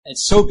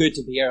It's so good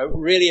to be here. I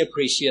really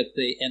appreciate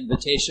the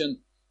invitation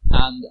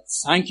and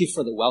thank you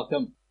for the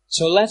welcome.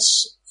 So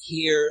let's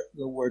hear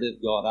the Word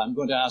of God. I'm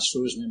going to ask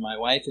Rosemary, my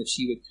wife, if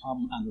she would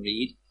come and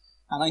read.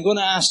 And I'm going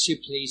to ask you,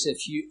 please,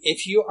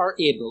 if you are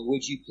able,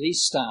 would you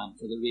please stand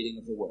for the reading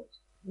of the Word?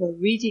 We're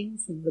reading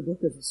from the book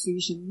of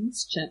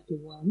Ephesians, chapter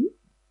 1,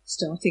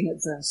 starting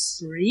at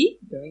verse 3,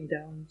 going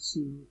down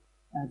to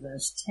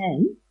verse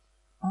 10,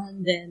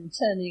 and then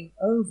turning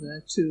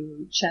over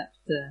to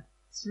chapter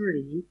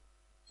 3,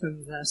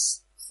 from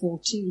verse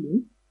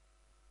 14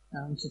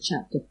 down to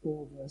chapter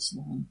 4, verse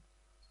 1.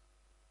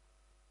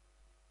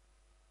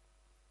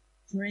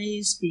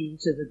 Praise be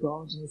to the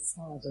God and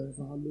Father of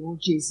our Lord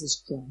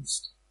Jesus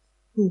Christ,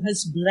 who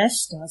has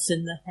blessed us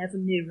in the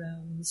heavenly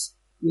realms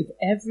with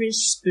every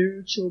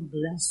spiritual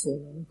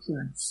blessing in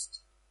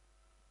Christ.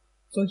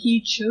 For he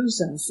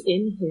chose us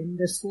in him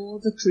before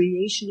the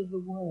creation of the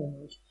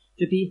world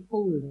to be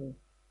holy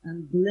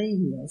and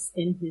blameless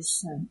in his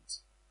sight.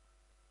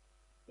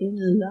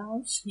 In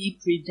love, he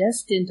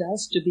predestined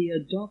us to be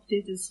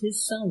adopted as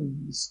his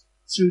sons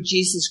through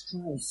Jesus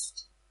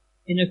Christ,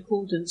 in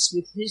accordance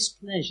with his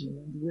pleasure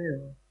and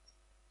will,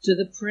 to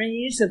the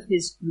praise of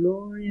his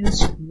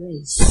glorious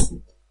grace,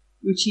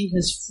 which he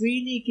has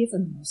freely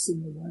given us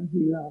in the one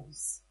he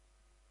loves.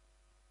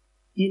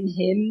 In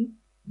him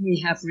we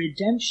have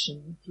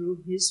redemption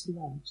through his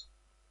blood,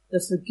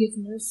 the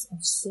forgiveness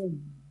of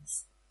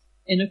sins,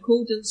 in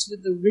accordance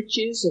with the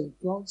riches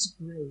of God's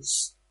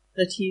grace,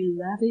 that he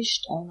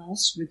lavished on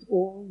us with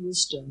all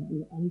wisdom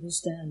and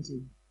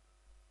understanding.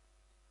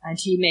 And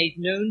he made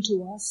known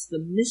to us the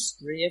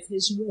mystery of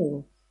his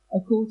will,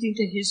 according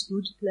to his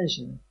good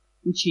pleasure,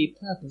 which he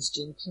purposed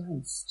in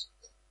Christ,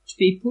 to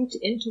be put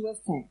into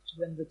effect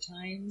when the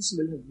times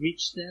will have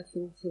reached their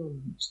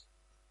fulfillment,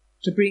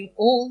 to bring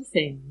all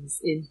things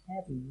in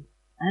heaven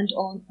and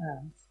on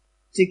earth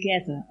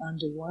together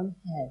under one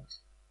head,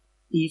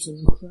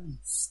 even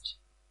Christ.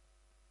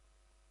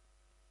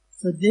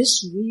 For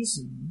this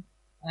reason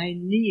I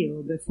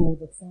kneel before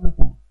the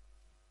Father,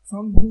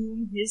 from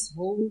whom his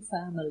whole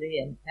family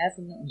in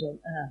heaven and on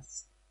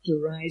earth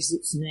derives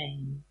its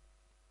name.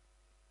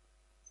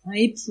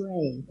 I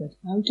pray that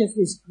out of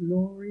his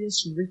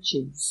glorious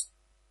riches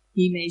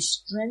he may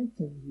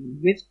strengthen you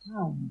with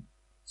power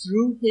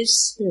through his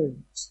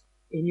Spirit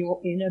in your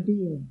inner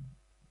being,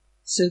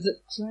 so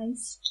that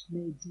Christ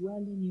may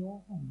dwell in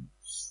your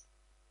hearts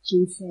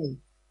through faith.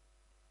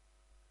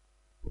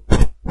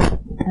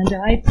 And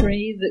I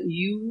pray that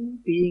you,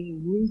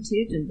 being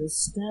rooted and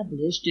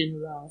established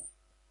in love,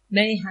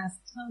 may have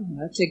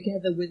power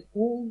together with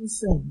all the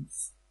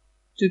saints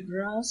to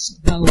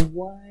grasp how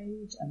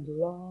wide and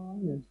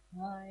long and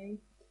high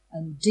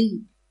and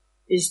deep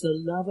is the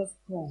love of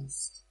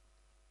Christ,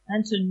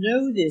 and to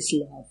know this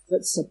love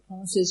that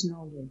surpasses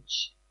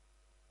knowledge,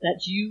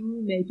 that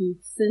you may be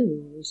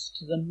filled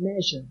to the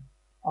measure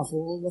of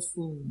all the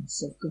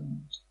fullness of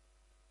God.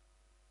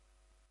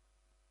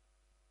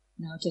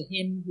 Now to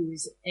him who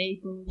is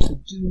able to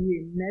do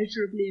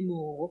immeasurably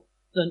more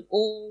than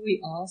all we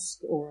ask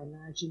or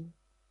imagine,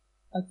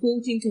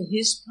 according to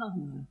his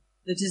power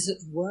that is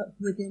at work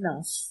within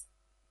us,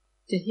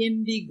 to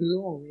him be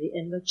glory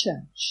in the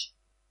church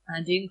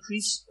and in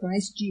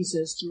Christ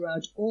Jesus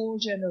throughout all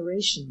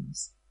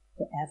generations,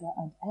 forever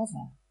and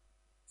ever.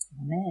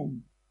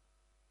 Amen.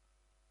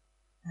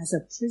 As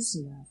a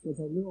prisoner for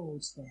the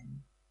Lord,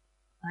 then,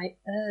 I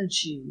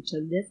urge you to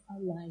live a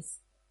life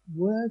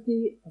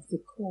worthy of the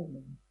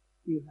calling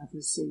you have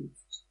received.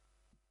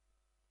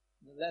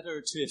 The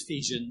letter to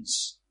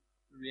Ephesians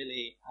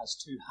really has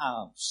two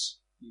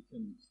halves. You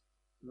can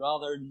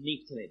rather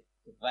neatly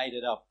divide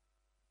it up.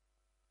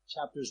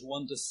 Chapters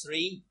 1 to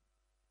 3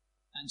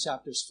 and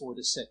chapters 4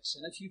 to 6.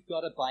 And if you've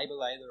got a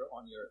Bible either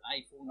on your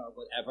iPhone or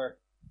whatever,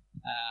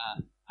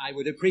 I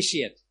would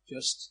appreciate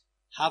just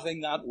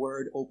having that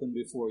word open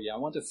before you. I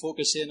want to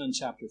focus in on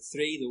chapter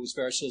 3, those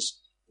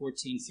verses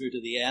 14 through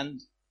to the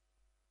end.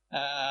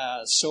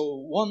 So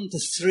 1 to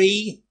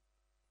 3,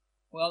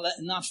 well,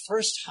 in that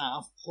first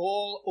half,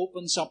 Paul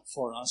opens up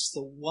for us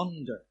the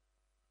wonder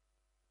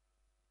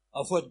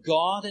of what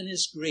God in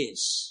his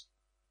grace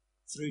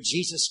through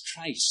Jesus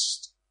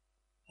Christ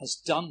has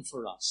done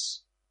for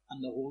us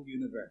and the whole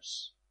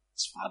universe.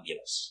 It's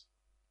fabulous.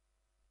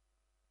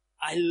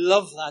 I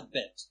love that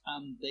bit.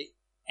 And the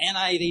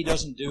NIV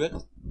doesn't do it,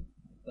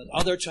 but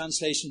other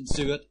translations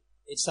do it.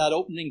 It's that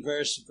opening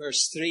verse,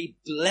 verse 3.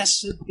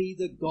 Blessed be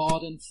the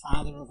God and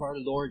Father of our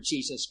Lord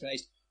Jesus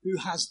Christ, who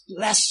has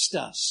blessed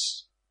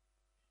us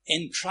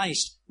in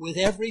Christ with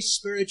every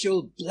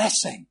spiritual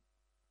blessing.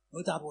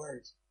 Note that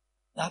word.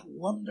 That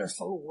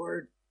wonderful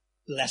word,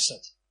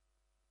 blessed.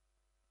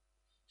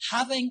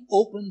 Having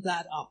opened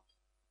that up,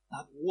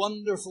 that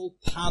wonderful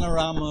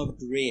panorama of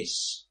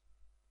grace,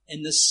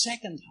 in the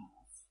second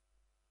half,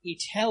 he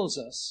tells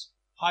us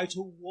how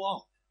to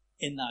walk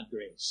in that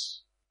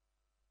grace.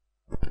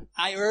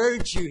 I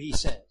urge you, he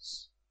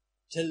says,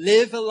 to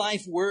live a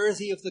life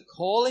worthy of the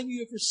calling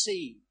you have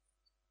received.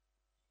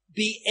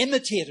 Be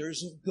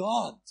imitators of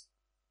God.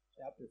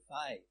 Chapter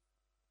 5.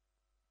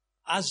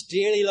 As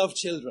dearly loved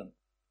children,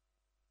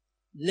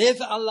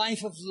 Live a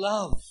life of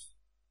love,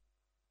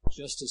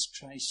 just as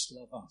Christ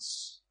loved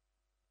us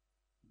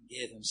and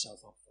gave himself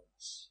up for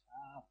us.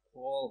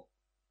 Paul,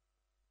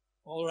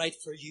 all right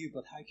for you,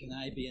 but how can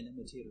I be an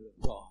imitator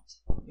of God?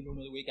 You don't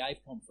know the week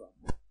I've come from.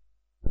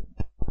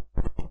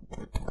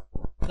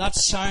 That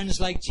sounds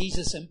like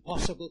Jesus'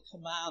 impossible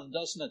command,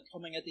 doesn't it?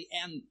 Coming at the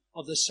end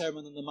of the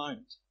Sermon on the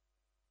Mount.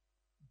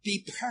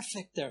 Be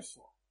perfect,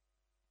 therefore,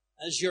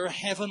 as your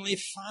heavenly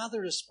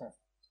Father is perfect.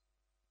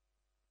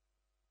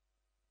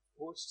 Of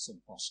course it's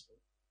impossible.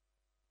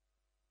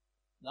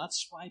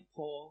 That's why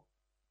Paul,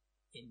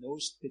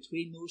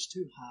 between those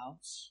two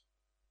halves,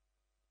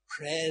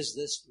 prays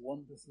this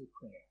wonderful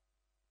prayer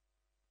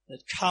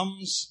that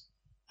comes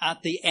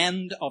at the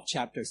end of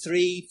chapter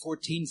 3,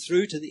 14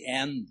 through to the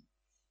end.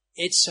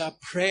 It's a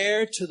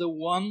prayer to the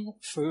one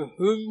for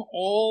whom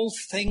all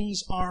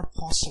things are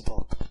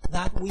possible,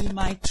 that we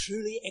might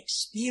truly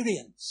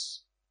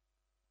experience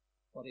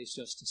what he's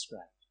just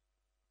described.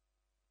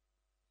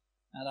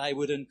 And I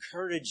would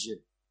encourage you,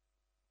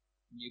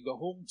 when you go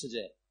home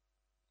today,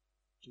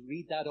 to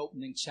read that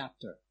opening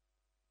chapter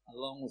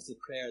along with the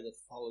prayer that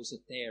follows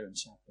it there in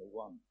chapter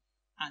 1,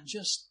 and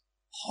just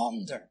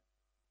ponder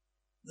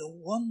the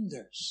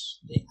wonders,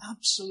 the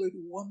absolute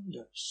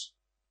wonders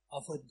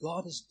of what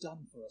God has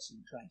done for us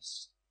in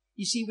Christ.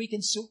 You see, we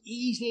can so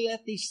easily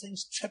let these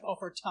things trip off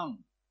our tongue.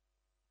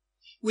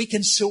 We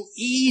can so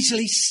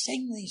easily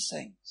sing these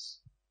things.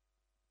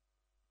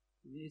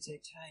 We need to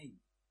take time.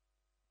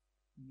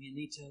 We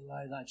need to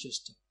allow that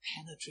just to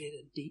penetrate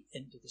it deep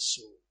into the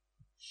soul.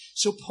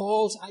 So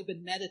I've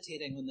been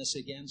meditating on this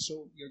again,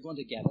 so you're going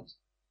to get it.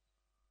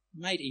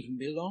 Might even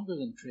be longer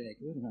than Craig,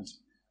 wouldn't it?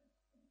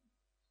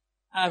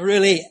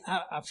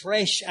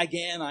 Afresh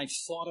again, I've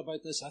thought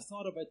about this. I've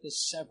thought about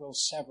this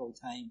several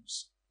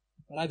times.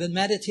 But I've been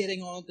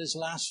meditating on it this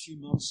last few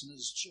months, and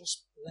it's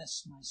just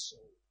blessed my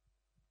soul.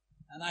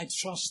 And I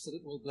trust that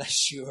it will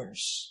bless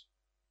yours.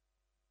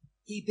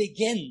 He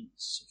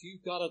begins, if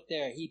you've got it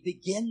there, he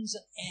begins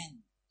and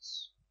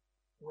ends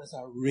with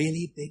a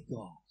really big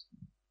God.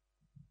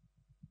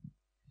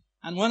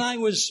 And when I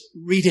was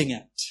reading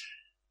it,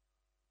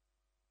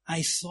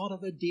 I thought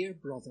of a dear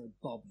brother,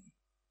 Bobby,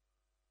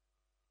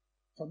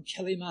 from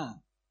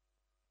Killyman.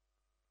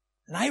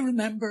 And I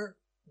remember,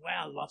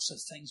 lots of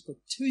things, but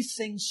two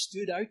things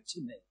stood out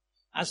to me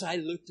as I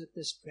looked at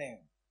this prayer.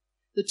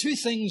 The two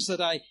things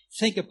that I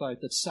think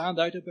about that stand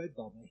out about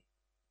Bobby.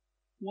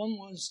 One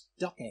was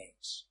duck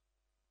eggs.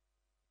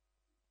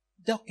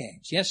 Duck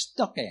eggs, yes,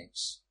 duck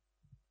eggs.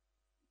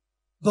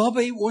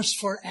 Bobby was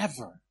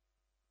forever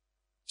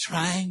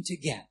trying to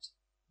get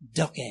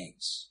duck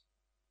eggs.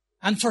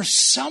 And for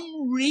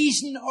some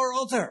reason or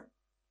other,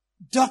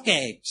 duck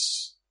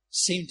eggs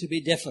seemed to be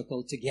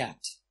difficult to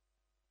get.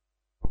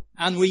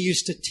 And we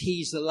used to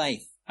tease the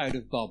life out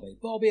of Bobby.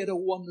 Bobby had a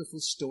wonderful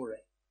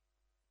story.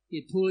 He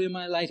had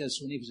poliomyelitis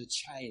when he was a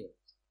child.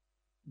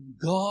 And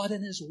God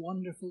in his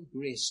wonderful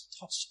grace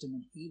touched him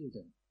and healed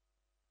him.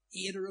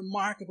 He had a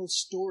remarkable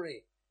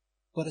story,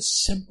 but a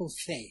simple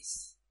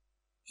faith.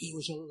 He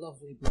was a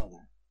lovely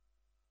brother.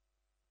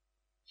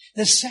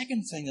 The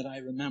second thing that I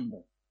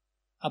remember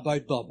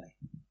about Bobby,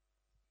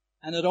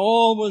 and it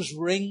always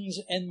rings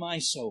in my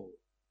soul,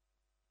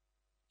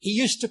 he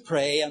used to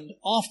pray, and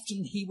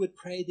often he would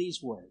pray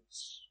these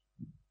words: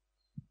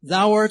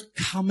 Thou art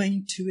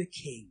coming to a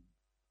king.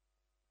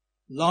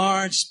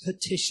 Large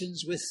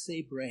petitions with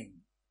thee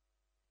bring,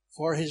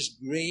 for his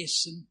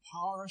grace and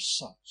power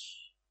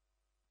such,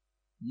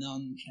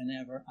 none can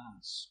ever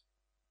ask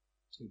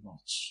too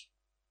much.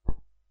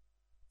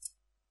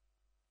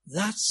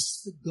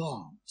 That's the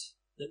God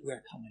that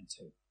we're coming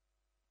to.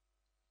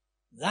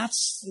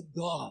 That's the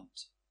God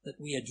that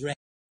we address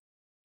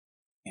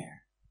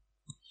here.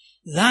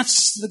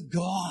 That's the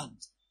God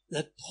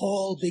that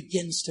Paul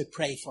begins to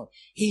pray for.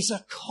 He's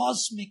a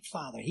cosmic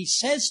Father. He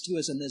says to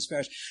us in this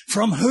verse,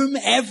 from whom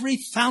every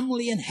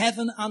family in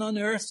heaven and on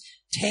earth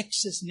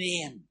takes his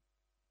name.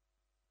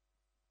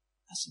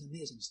 That's an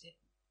amazing statement.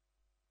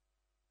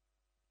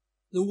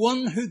 The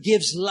one who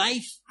gives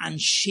life and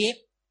shape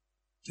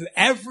to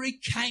every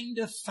kind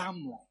of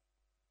family,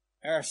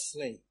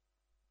 earthly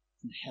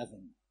and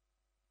heavenly.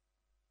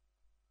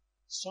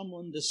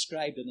 Someone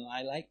described it, and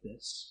I like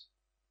this.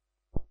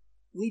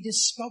 We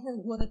discover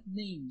what it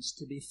means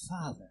to be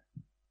Father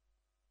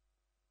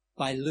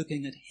by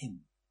looking at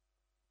him.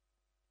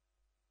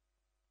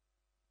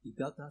 You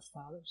got that,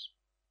 fathers?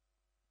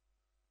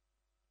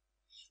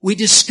 We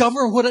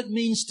discover what it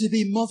means to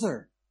be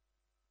mother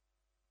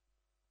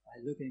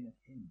by looking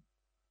at him.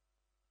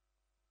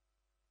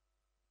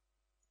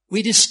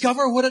 We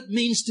discover what it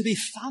means to be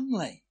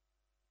family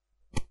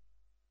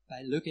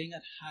by looking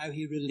at how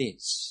he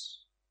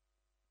relates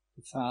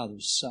to Father,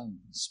 Son,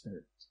 and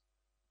Spirit.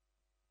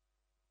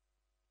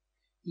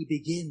 He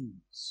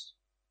begins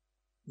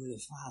with a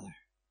Father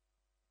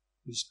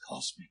who's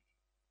cosmic.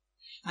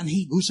 And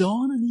he goes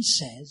on and he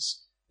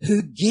says,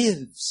 who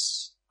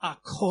gives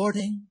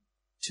according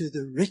to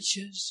the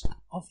riches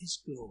of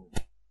his glory.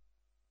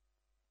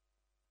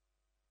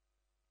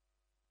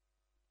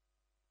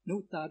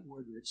 Note that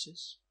word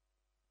riches.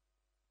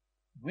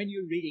 When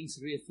you're reading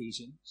through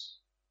Ephesians,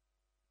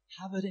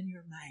 have it in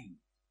your mind.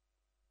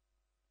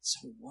 It's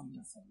a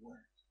wonderful word.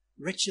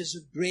 Riches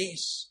of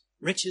grace,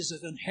 riches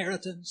of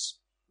inheritance,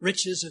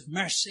 riches of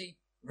mercy,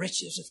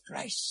 riches of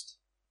Christ.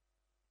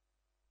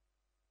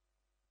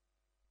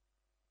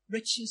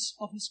 Riches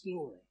of His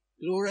glory.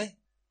 Glory,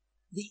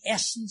 the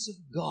essence of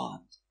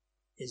God,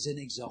 is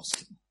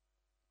inexhaustible.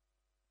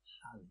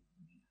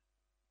 Hallelujah.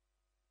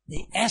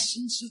 The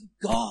essence of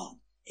God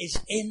is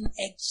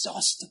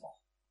inexhaustible.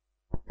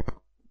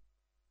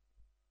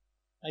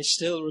 I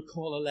still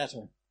recall a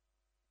letter,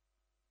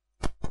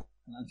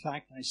 and in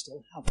fact I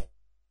still have it.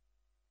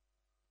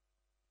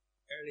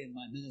 Early in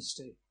my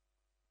ministry,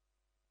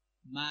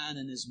 a man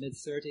in his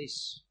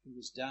mid-30s who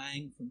was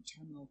dying from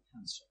terminal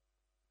cancer.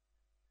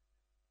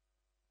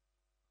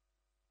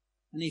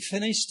 And he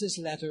finished his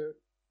letter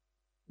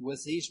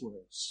with these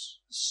words,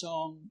 a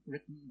song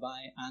written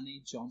by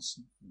Annie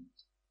Johnson Flint.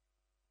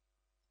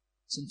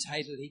 It's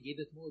entitled, He Gave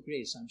It More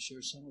Grace. I'm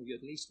sure some of you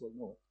at least will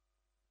know it.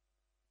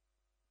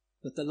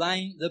 But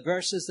the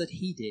verses that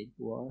he did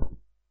were,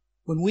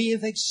 when we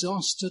have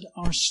exhausted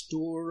our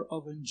store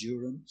of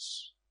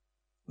endurance,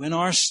 when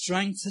our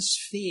strength has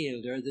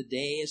failed or the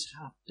day is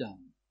half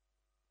done,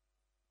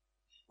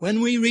 when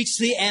we reach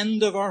the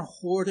end of our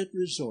hoarded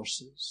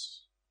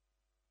resources,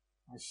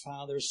 our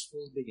Father's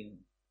full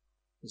beginning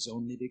has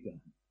only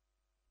begun.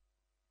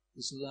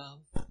 His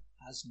love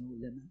has no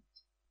limit.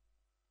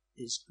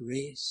 His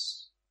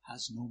grace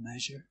has no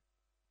measure.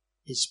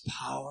 His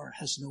power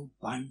has no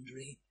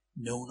boundary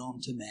known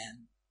unto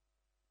men.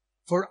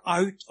 For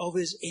out of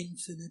His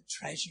infinite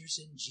treasures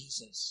in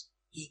Jesus,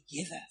 He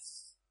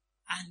giveth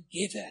and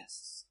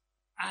giveth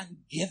and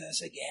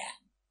giveth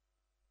again.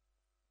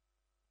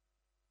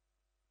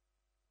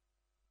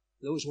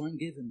 Those weren't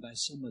given by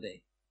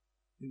somebody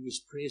who was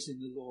praising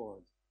the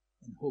Lord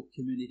in Hope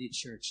Community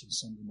Church on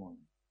Sunday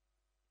morning.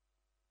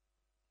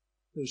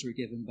 Those were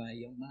given by a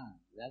young man,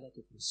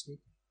 relatively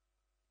speaking,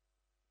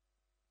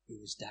 who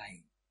was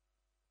dying.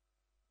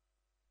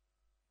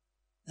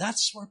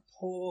 That's where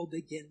Paul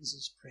begins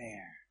his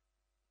prayer.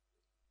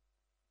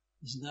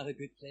 Isn't that a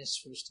good place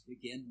for us to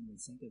begin when we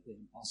think of the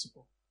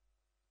impossible?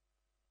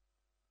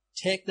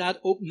 Take that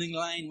opening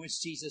line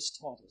which Jesus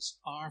taught us,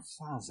 Our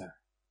Father,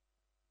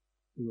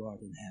 who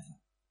art in heaven.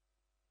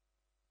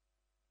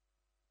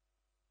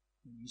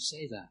 When you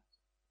say that,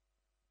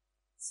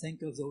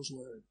 think of those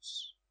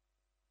words.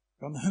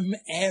 From whom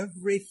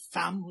every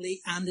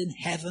family and in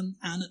heaven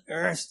and on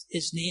earth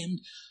is named,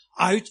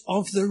 out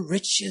of the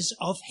riches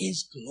of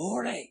His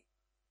glory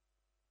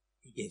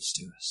He gives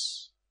to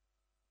us.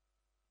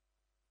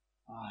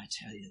 Oh, I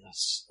tell you,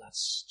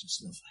 that's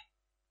just lovely.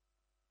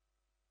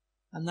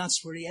 And that's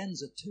where he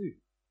ends it too.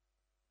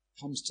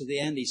 Comes to the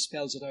end, he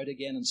spells it out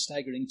again in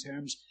staggering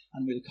terms,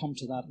 and we'll come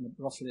to that in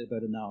roughly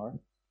about an hour.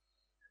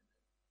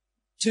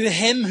 To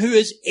Him who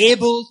is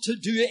able to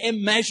do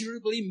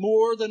immeasurably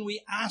more than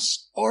we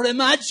ask or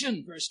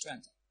imagine, verse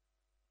 20.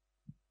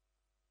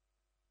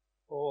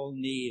 All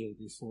kneel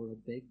before a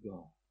big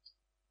God.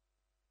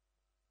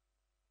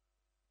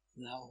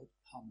 Thou art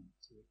come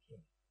to a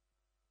king.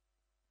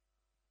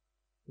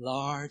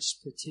 Large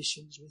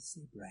petitions with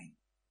thee bring,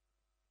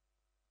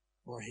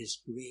 for His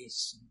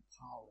grace and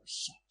power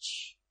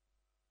such.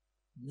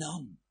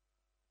 None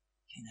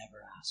can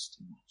ever ask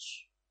too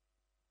much.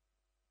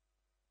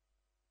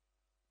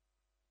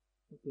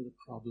 What were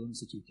the problems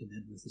that you came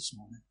in with this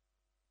morning?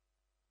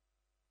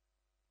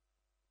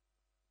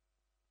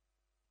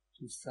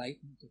 Too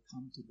frightened to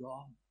come to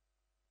God?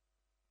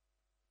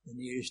 The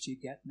nearest you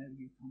get, maybe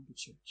you come to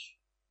church.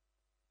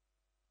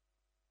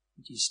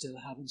 But you still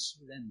haven't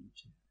surrendered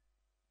to Him.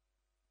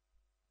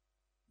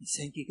 You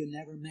think you can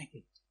never make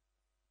it.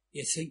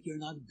 You think you're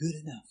not good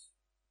enough.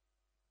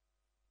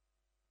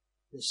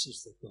 This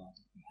is the God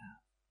that we have.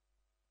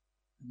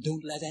 And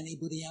don't let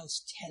anybody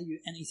else tell you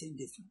anything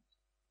different.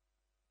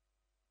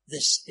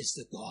 This is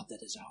the God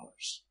that is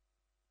ours.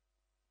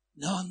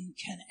 None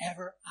can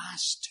ever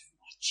ask too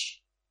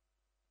much.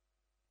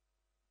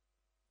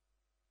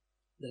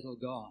 Little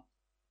God,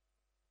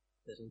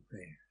 little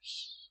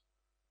prayers.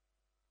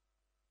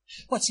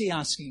 What's he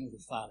asking of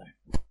the Father?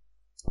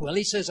 Well,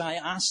 he says, I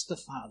ask the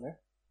Father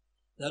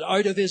that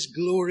out of His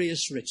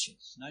glorious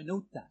riches, now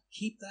note that,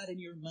 keep that in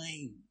your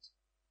mind,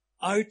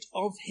 out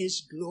of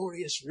His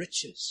glorious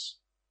riches,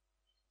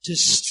 to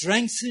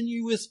strengthen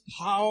you with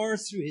power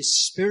through His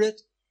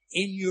Spirit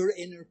in your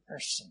inner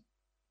person.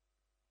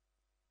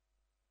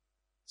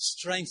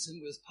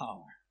 Strengthened with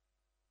power.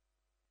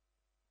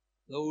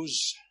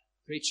 Those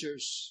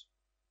preachers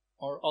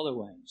or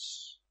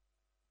otherwise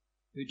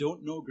who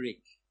don't know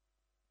Greek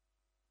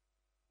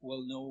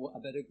will know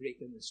a bit of Greek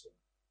in this one.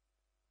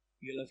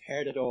 You'll have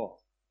heard it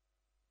all.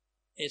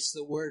 It's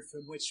the word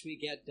from which we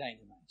get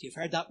dynamite. You've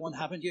heard that one,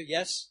 haven't you?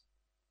 Yes?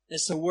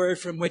 It's the word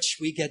from which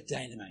we get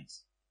dynamite.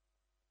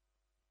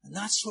 And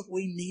that's what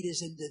we need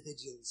as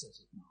individuals,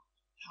 is it not?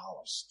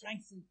 Power,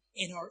 strengthened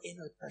in our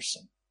inner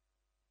person.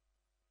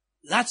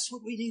 That's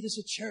what we need as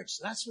a church.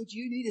 That's what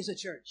you need as a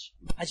church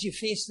as you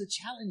face the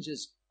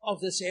challenges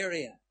of this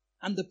area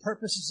and the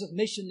purposes of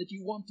mission that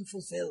you want to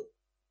fulfill.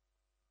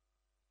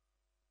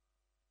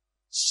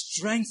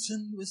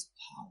 Strengthened with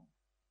power.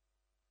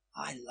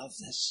 I love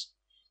this.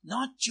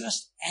 Not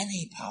just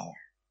any power.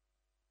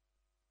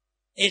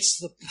 It's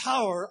the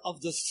power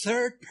of the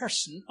third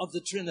person of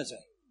the Trinity.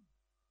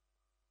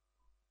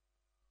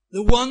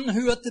 The one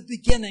who at the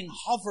beginning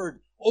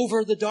hovered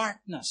over the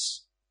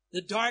darkness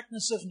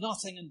of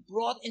nothing, and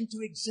brought into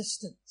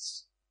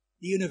existence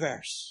the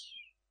universe.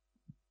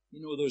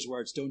 You know those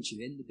words, don't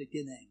you? In the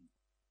beginning,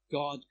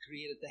 God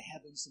created the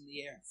heavens and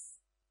the earth.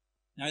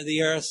 Now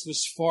the earth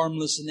was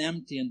formless and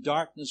empty, and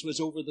darkness was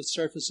over the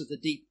surface of the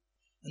deep,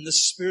 and the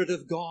Spirit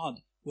of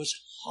God was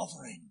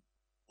hovering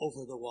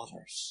over the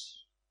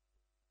waters.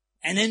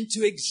 And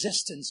into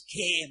existence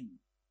came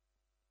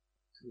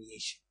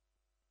creation,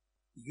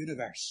 the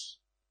universe.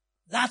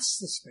 That's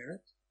the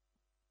Spirit.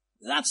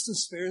 That's the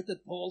Spirit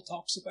that Paul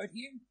talks about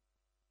here.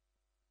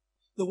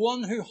 The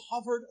one who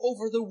hovered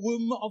over the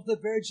womb of the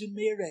Virgin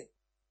Mary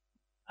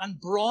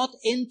and brought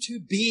into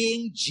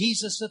being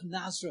Jesus of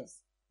Nazareth,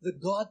 the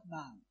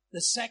God-man,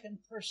 the second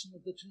person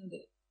of the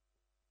Trinity.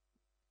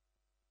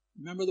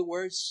 Remember the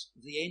words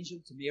of the angel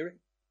to Mary?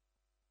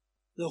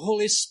 The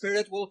Holy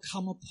Spirit will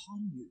come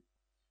upon you,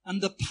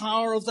 and the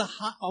power of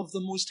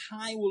the Most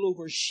High will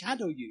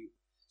overshadow you.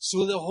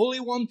 So the Holy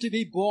One to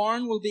be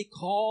born will be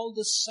called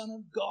the Son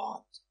of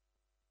God.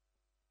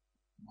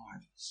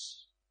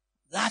 Marvelous.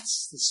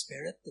 That's the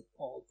Spirit that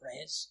Paul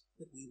prays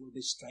that we will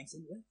be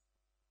strengthened with.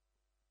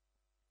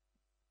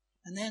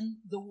 And then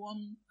the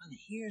one, and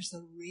here's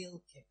the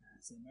real kicker,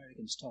 as the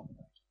Americans talk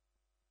about,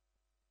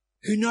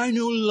 who now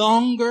no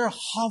longer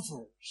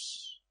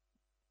hovers,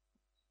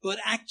 but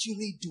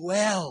actually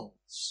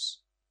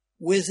dwells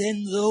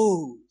within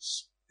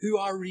those who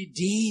are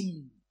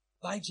redeemed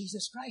by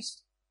Jesus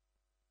Christ.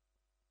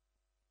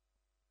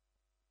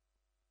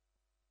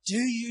 Do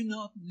you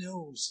not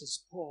know, says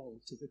Paul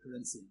to the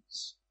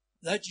Corinthians,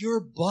 that your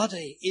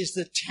body is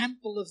the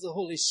temple of the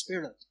Holy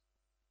Spirit,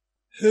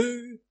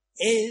 who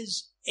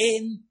is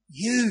in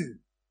you?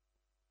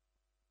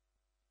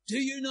 Do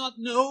you not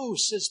know,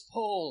 says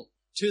Paul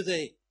to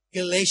the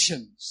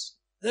Galatians,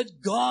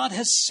 that God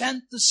has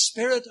sent the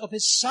Spirit of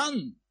His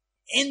Son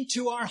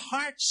into our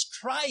hearts,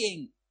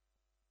 crying,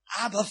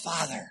 Abba,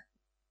 Father?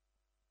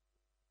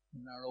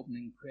 In our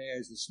opening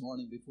prayers this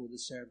morning before the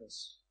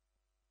service,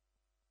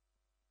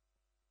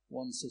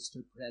 one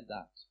sister prayed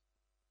that.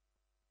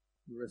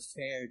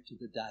 Referred to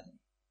the Daddy.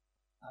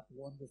 That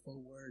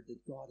wonderful word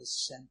that God has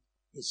sent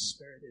His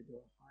Spirit into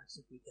our hearts,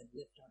 that we can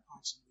lift our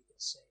hearts and we can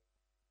say,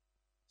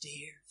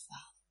 Dear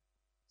Father,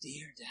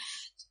 dear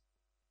Dad.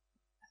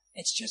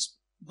 It's just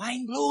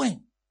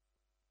mind-blowing.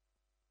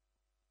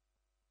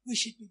 We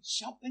should be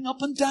jumping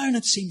up and down,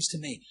 it seems to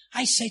me.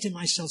 I say to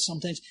myself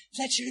sometimes,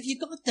 Fletcher, have you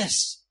got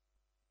this?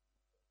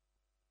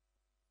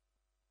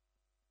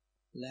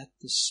 Let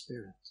the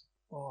Spirit.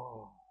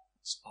 Oh,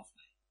 it's lovely.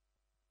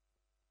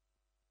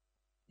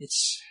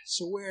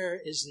 So where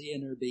is the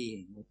inner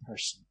being or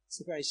person? It's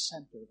the very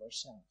center of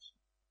ourselves.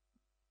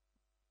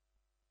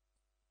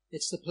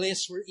 It's the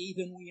place where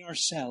even we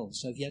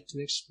ourselves have yet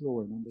to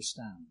explore and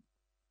understand.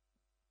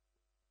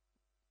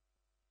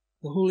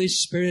 The Holy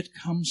Spirit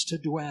comes to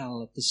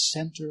dwell at the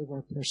center of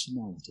our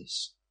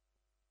personalities,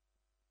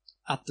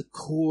 at the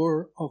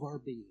core of our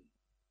being.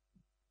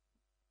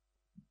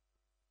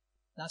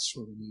 That's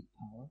where we need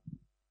power.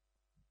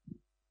 It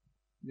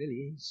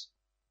really is.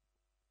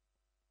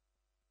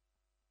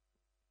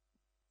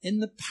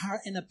 In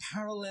a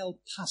parallel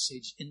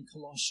passage in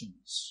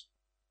Colossians,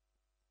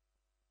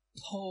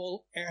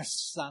 Paul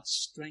earths that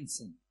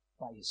strengthened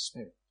by his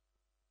Spirit.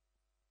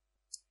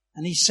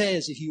 And he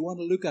says, if you want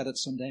to look at it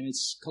sometime,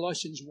 it's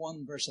Colossians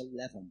 1 verse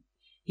 11.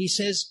 He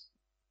says,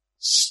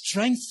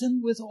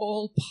 strengthened with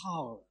all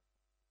power,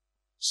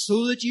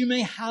 so that you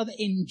may have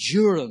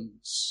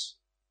endurance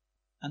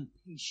and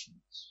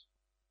patience.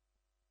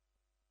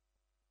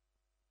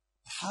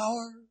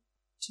 Power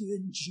to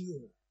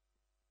endure.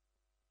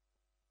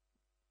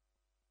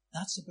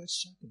 That's about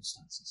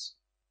circumstances.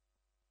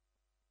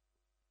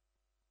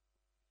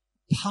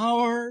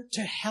 Power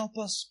to help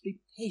us be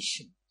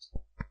patient.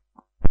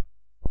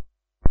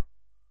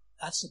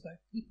 That's about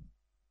people.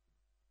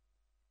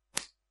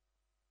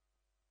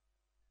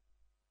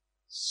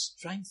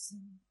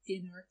 Strengthen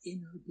in our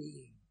inner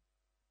being,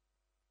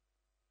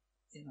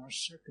 in our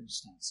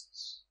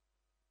circumstances.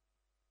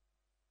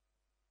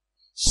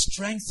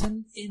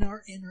 Strengthen in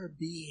our inner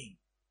being,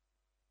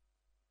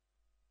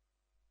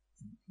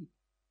 in people.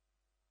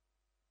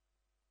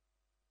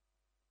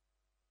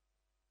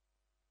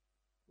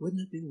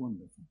 Wouldn't it be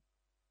wonderful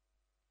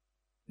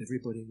if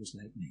everybody was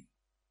like me?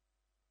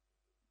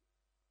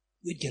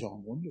 We'd get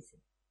on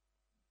wonderfully.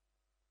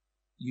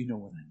 You know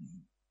what I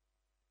mean.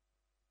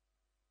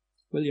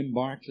 William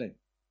Barclay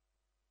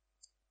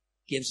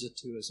gives it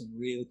to us in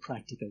real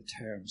practical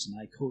terms, and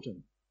I quote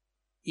him.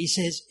 He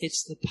says,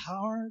 it's the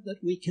power that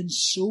we can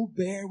so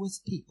bear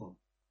with people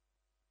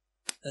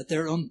that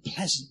their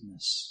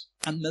unpleasantness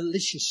and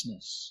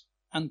maliciousness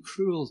and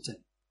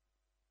cruelty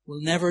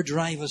will never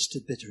drive us to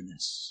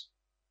bitterness,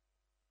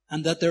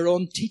 and that their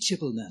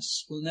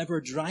unteachableness will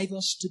never drive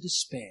us to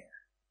despair,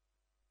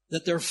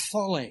 that their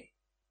folly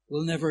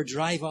will never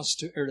drive us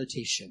to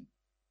irritation,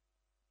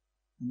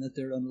 and that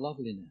their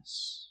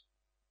unloveliness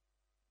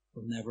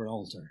will never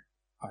alter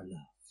our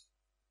love.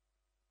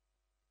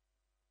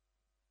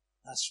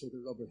 That's where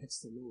the rubber hits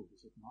the road,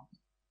 is it not?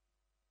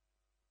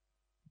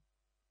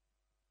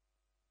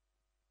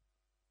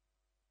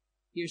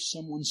 Here's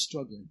someone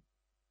struggling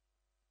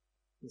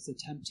with the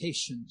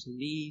temptation to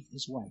leave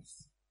his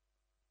wife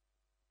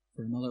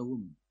for another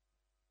woman.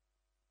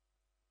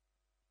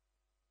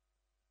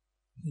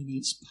 He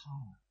needs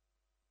power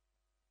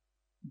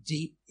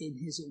deep in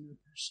his inner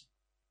person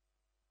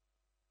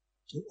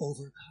to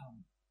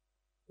overcome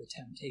the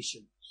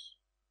temptations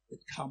that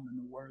come in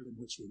the world in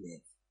which we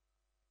live.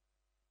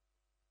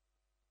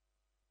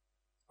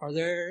 Or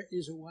there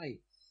is a wife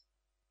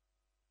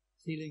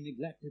feeling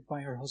neglected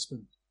by her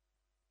husband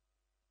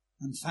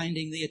and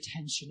finding the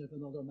attention of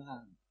another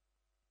man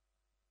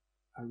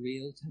a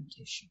real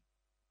temptation.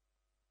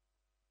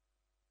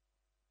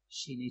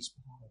 She needs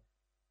power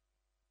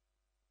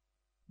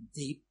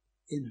deep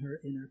in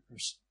her inner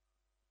person.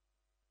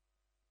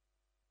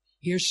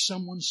 Here's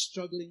someone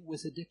struggling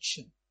with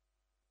addiction,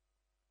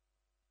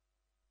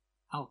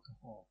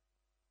 alcohol,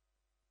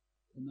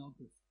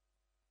 pornography,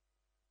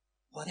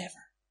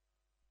 whatever.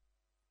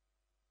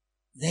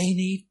 They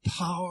need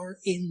power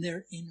in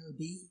their inner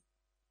being.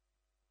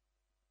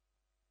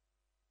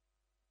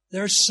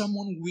 There's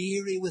someone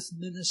weary with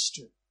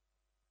ministry,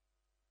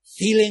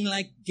 feeling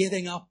like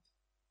giving up,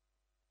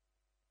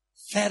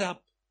 fed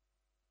up.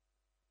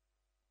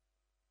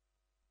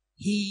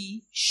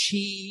 He,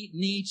 she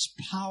needs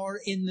power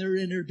in their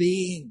inner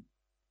being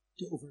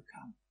to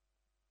overcome.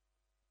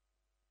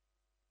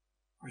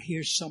 Or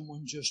here's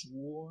someone just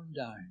worn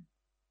down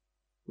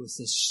with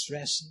the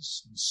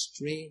stresses and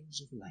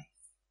strains of life.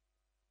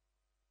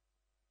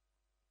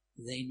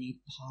 They need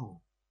power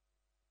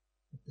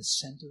at the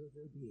center of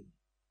their being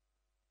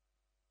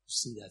to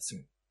see that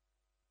through.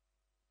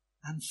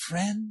 And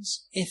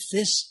friends, if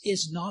this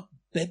is not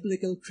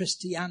biblical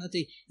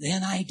Christianity,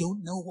 then I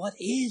don't know what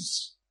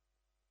is.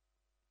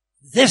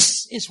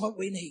 This is what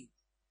we need.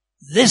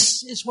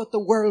 This is what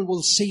the world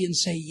will see and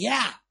say,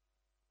 yeah,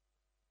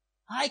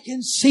 I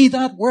can see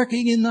that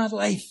working in that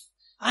life.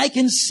 I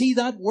can see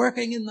that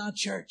working in that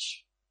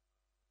church.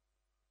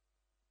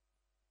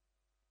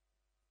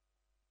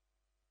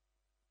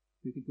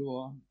 We could go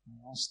on and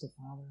ask the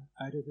Father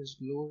out of his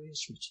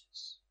glorious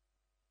riches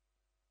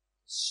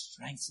to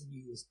strengthen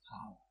you with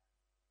power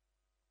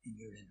in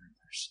your inner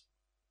person.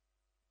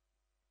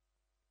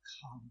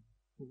 Come,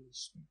 Holy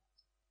Spirit.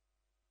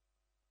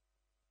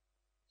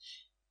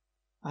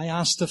 I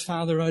ask the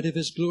Father out of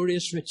his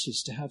glorious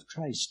riches to have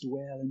Christ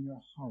dwell in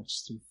your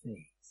hearts through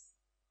faith.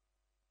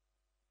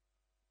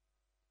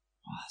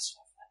 Oh, that's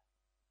lovely.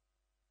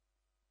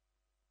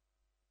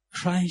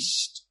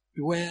 Christ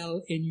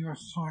dwell in your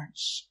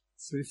hearts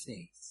through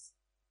faith.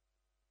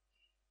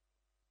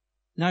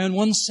 Now, in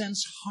one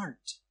sense,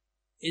 heart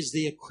is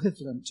the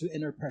equivalent to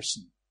inner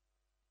person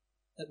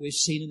that we've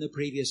seen in the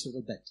previous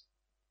little bit.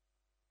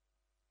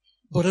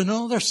 But in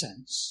another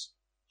sense,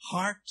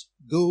 heart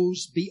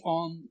goes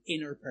beyond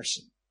inner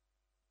person.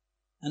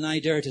 And I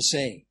dare to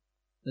say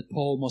that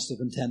Paul must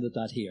have intended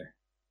that here.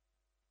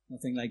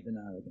 Nothing like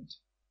being arrogant.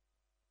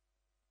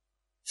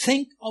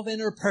 Think of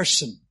inner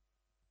person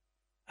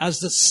as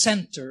the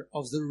center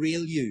of the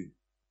real you,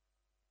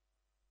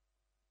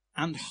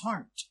 and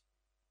heart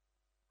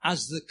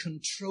as the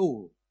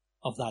control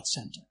of that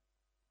center.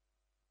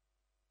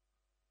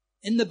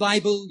 In the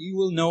Bible, you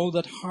will know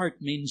that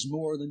heart means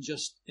more than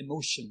just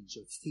emotions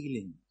or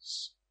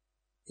feelings.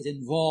 It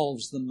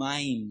involves the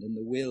mind and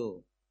the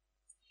will.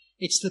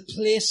 It's the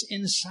place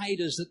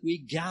inside us that we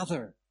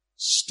gather,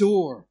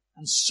 store,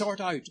 and sort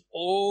out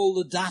all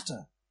the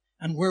data,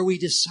 and where we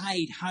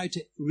decide how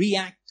to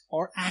react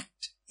or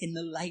act in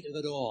the light of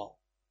it all.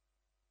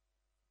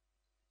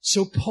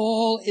 So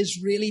Paul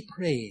is really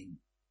praying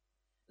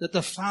that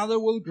the Father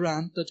will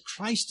grant that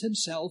Christ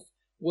himself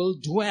will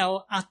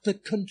dwell at the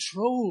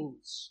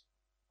controls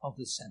of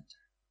the center.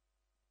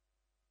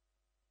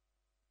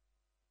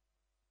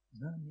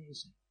 Isn't that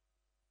amazing?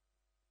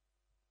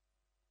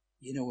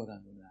 You know what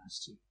I'm going to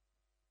ask you.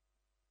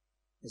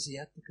 Is he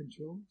at the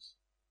controls?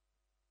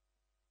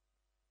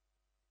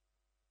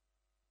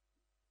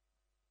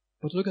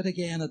 But look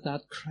again at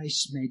that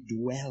Christ may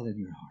dwell in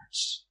your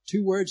hearts.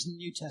 2 words in the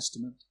New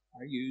Testament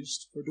are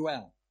used for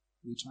dwell.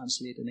 We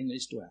translate in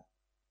English dwell.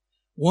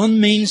 One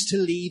means to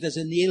leave as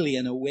an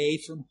alien away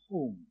from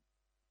home.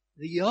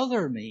 The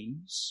other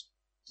means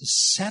to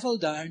settle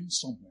down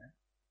somewhere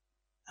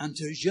and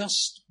to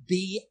just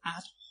be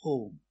at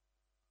home.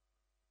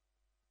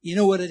 You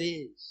know what it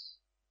is?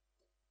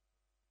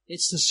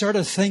 It's the sort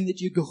of thing that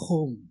you go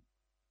home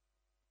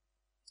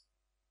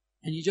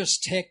and you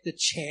just take the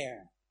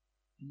chair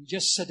and you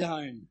just sit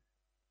down and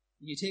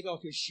you take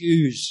off your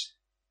shoes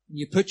and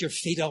you put your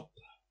feet up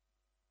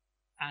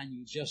and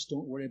you just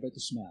don't worry about the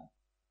smell.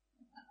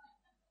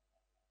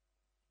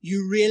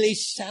 you really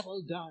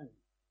settle down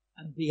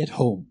and be at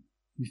home.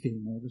 You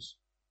feeling nervous?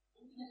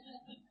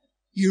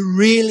 You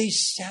really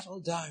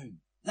settle down.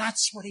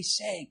 That's what he's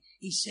saying.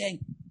 He's saying,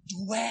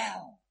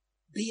 dwell,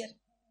 be at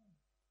home,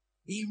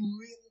 be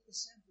really at the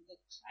center, that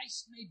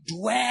Christ may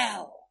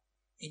dwell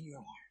in your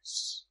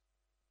hearts.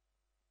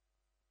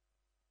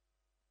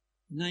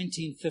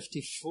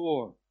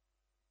 1954,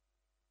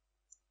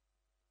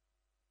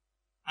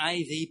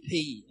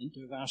 IVP,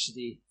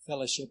 InterVarsity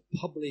Fellowship,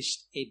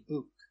 published a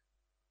book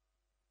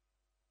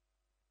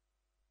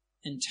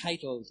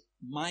entitled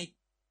My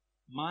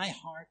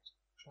Heart,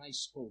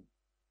 Christ's Home.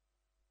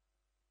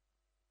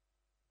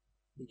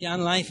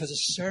 Began life as a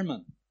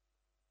sermon,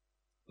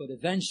 but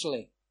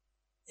eventually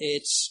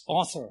its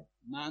author,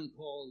 a man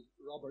called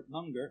Robert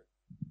Munger,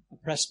 a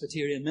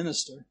Presbyterian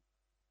minister,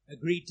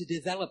 agreed to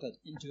develop it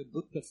into a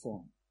booklet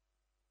form.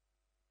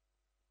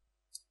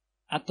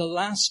 At the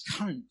last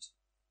count,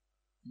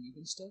 and you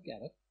can still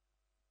get it,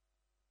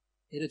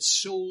 it had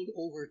sold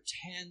over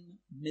 10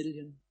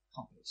 million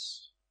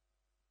copies.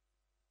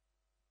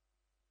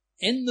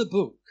 In the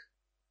book,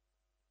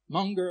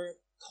 Munger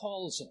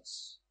calls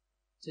us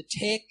to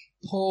take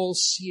Paul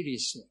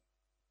seriously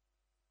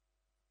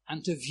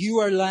and to view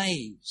our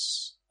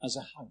lives as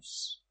a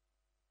house.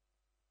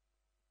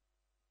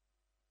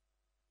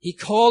 He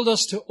called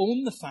us to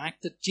own the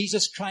fact that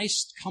Jesus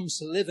Christ comes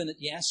to live in it,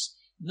 yes,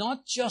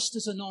 not just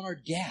as an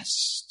honored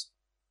guest,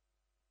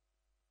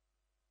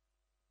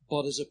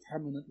 but as a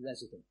permanent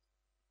resident.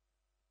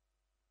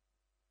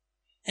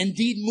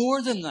 Indeed,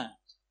 more than that,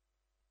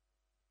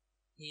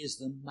 he is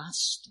the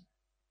master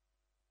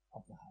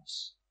of the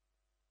house.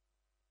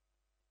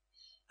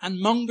 And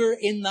Munger,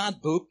 in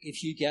that book,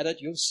 if you get it,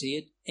 you'll see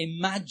it,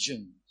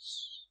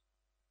 imagines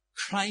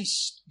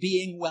Christ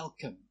being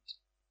welcomed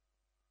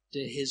to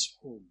his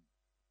home.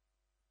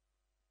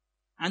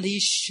 And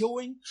he's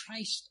showing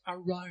Christ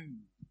around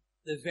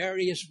the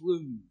various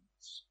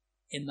rooms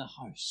in the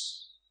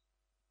house.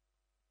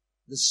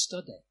 The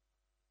study.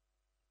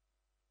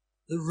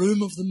 The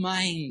room of the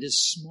mind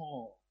is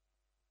small,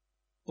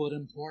 but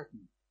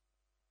important.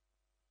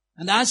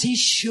 And as he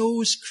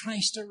shows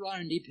Christ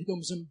around, he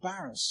becomes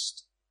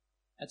embarrassed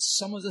at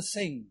some of the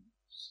things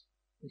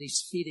that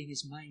he's feeding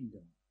his mind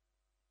on.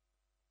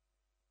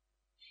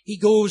 He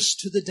goes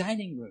to the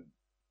dining room,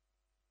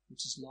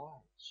 which is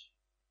large.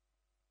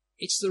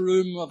 It's the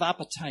room of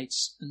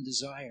appetites and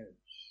desires.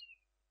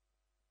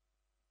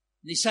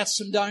 And he sets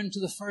them down to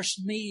the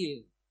first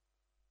meal.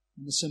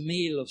 And it's a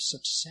meal of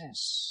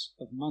success,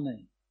 of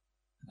money,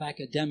 of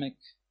academic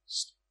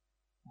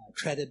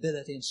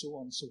credibility, and so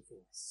on and so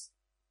forth.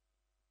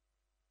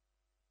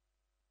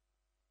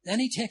 Then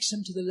he takes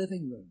him to the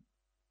living room.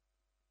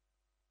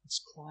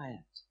 It's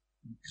quiet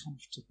and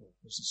comfortable.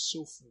 There's a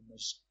sofa and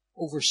there's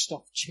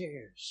overstuffed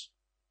chairs.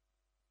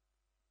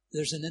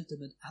 There's an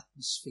intimate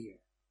atmosphere.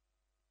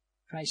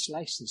 Christ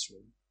likes this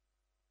room.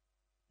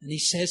 And he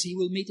says he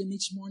will meet him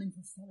each morning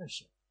for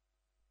fellowship.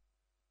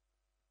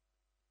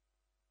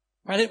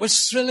 While it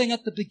was thrilling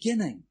at the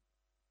beginning,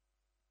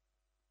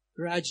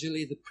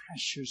 gradually the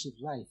pressures of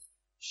life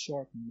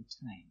shorten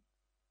the time.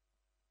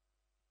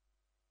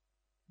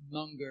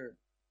 Munger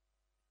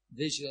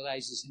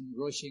visualizes him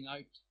rushing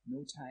out,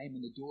 no time,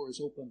 and the door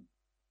is open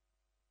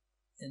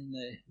in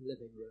the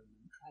living room,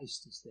 and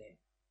Christ is there.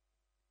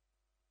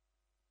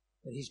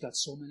 But he's got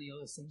so many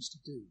other things to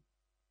do.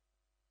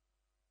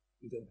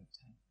 We don't have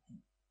time for him.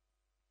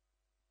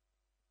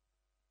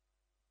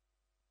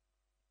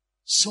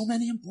 So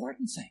many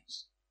important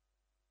things.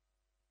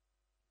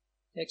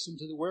 Takes him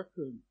to the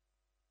workroom,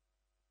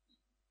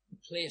 the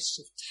place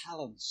of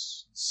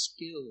talents and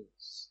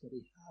skills that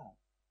he had.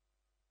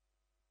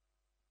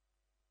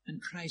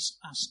 And Christ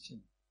asked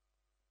him,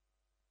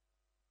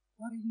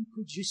 what are you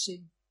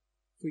producing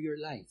for your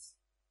life,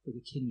 for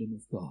the kingdom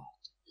of God?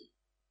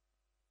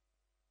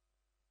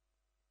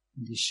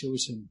 And he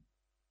shows him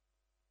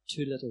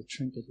two little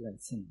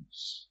trinket-like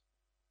things.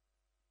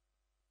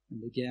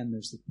 And again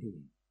there's the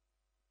pain.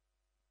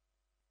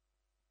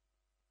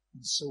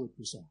 And so it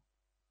goes on.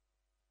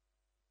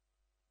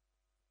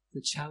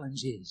 The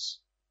challenge is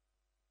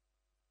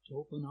to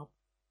open up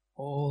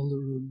all the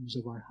rooms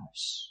of our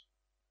house.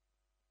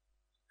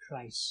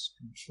 Christ's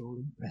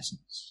controlling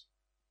presence.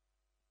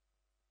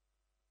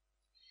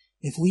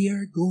 If we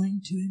are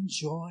going to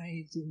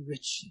enjoy the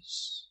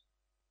riches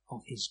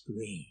of his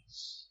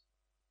grace,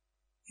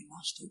 we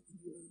must open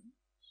the rooms.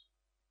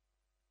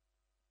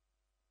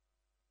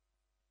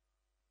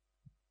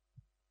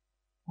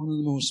 One of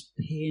the most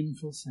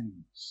painful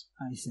things,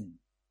 I think,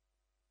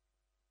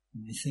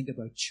 when I think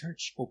about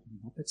church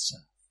opening up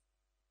itself,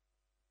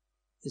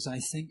 is I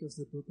think of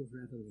the book of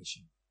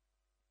Revelation.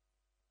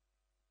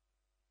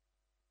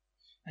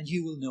 And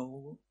you will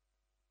know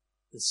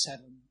the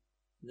 7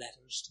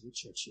 letters to the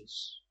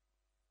churches.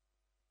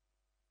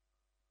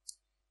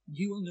 And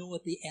you will know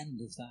at the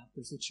end of that,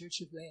 there's the church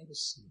of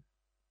Laodicea.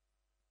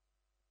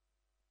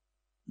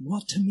 And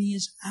what to me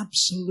is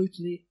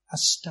absolutely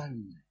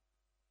astounding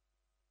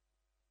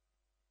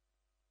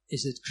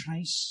is that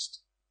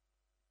Christ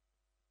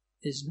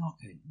is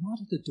knocking, not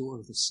at the door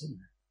of the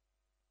sinner.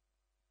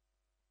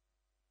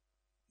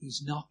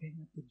 He's knocking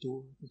at the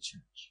door of the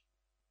church.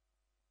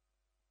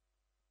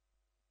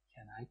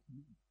 Can I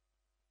come in?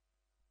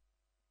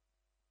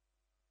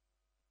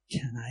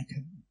 Can I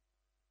come in?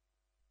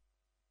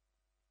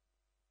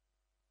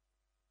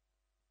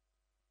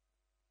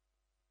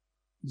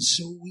 And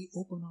so we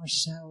open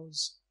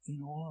ourselves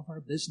in all of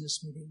our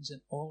business meetings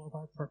and all of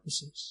our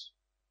purposes.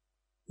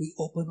 We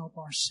open up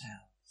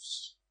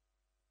ourselves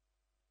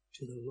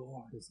to the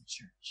Lord of the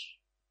church,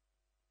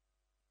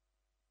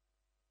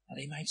 that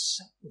He might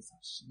sup with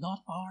us, not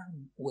our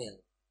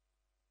will,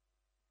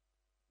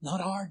 not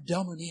our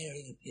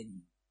domineering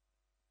opinion,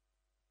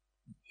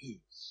 but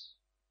His.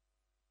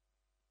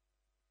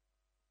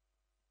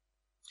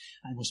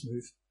 I must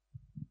move.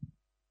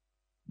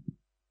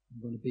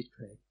 I'm going to beat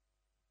Craig.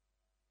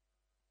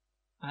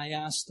 I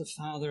ask the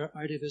Father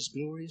out of His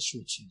glorious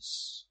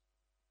riches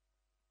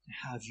to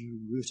have you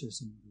rooted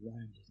and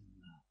grounded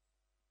in love.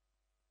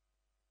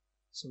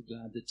 So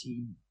glad the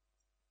team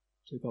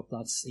took up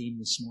that theme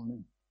this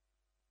morning.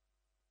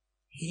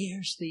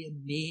 Here's the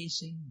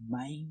amazing,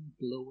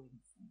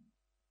 mind-blowing thing.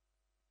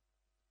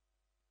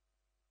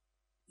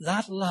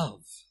 That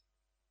love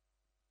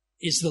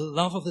is the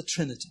love of the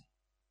Trinity.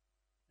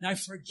 Now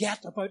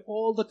forget about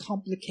all the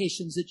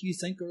complications that you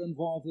think are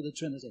involved with the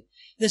Trinity.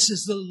 This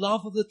is the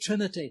love of the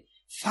Trinity.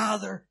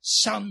 Father,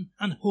 Son,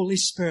 and Holy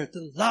Spirit.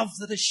 The love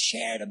that is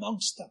shared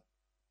amongst them.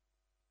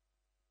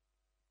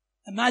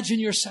 Imagine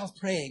yourself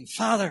praying,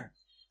 Father,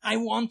 I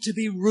want to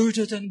be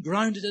rooted and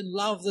grounded in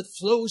love that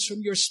flows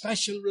from your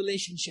special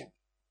relationship.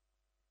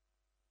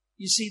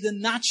 You see, the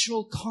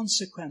natural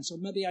consequence, or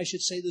maybe I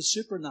should say the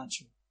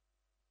supernatural,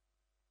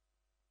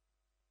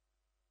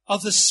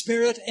 of the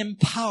Spirit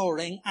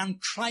empowering and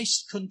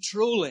Christ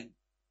controlling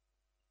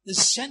the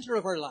center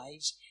of our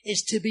lives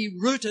is to be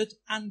rooted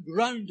and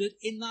grounded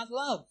in that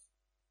love.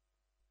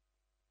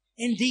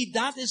 Indeed,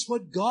 that is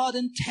what God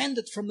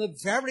intended from the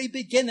very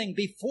beginning,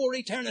 before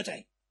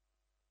eternity.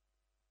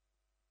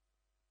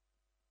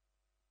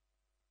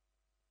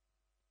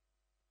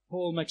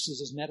 Paul mixes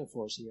his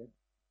metaphors here.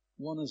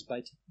 One is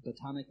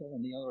botanical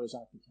and the other is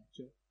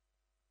architecture.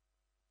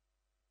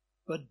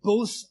 But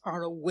both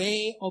are a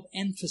way of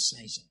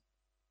emphasizing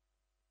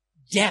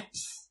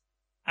depth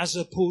as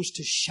opposed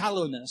to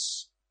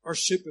shallowness or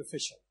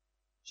superficiality.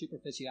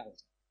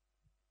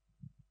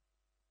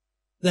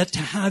 That to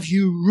have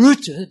you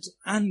rooted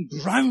and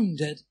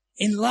grounded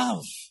in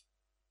love.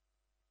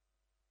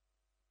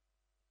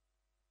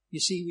 You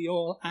see, we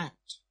all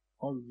act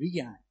or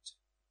react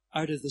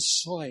out of the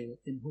soil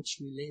in which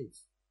we live.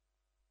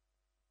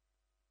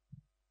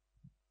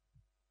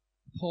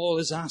 Paul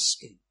is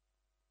asking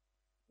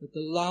that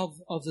the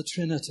love of the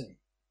Trinity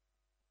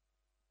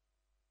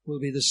will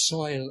be the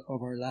soil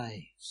of our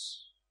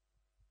lives.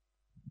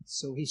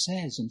 So he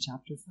says in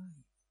chapter 5,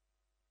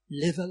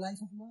 live a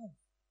life of love.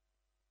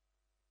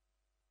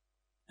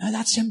 Now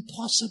that's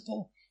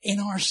impossible in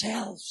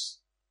ourselves.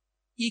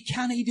 You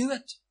can't do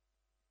it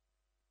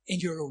in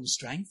your own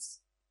strength.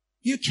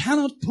 You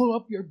cannot pull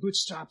up your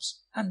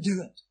bootstraps and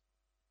do it.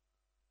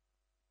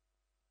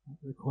 It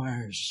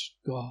requires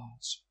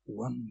God's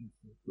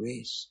wonderful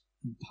grace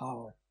and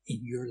power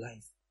in your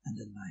life and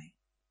in mine.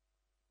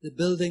 The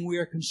building we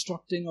are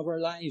constructing of our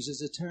lives is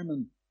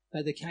determined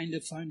by the kind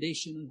of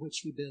foundation on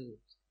which we build.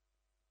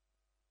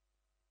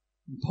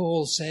 And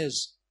Paul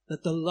says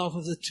that the love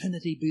of the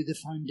Trinity be the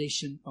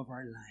foundation of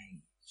our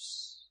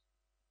lives.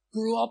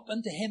 Grow up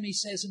unto Him, he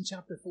says in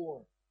chapter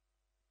 4.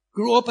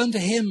 Grow up unto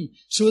Him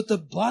so that the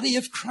body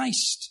of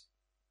Christ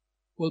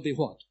will be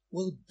what?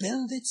 Will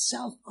build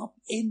itself up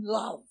in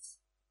love.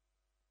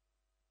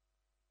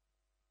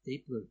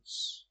 Deep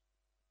roots,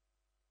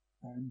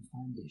 firm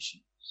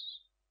foundations.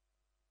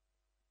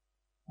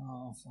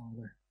 Oh,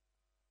 Father,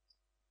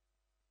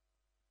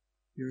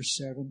 your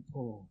servant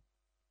Paul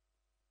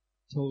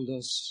told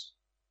us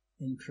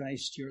in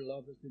Christ your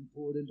love has been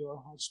poured into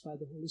our hearts by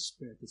the Holy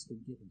Spirit that's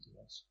been given to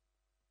us.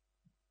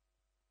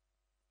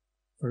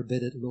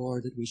 Forbid it,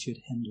 Lord, that we should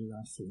hinder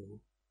that flow.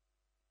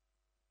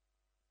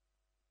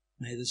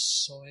 May the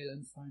soil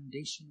and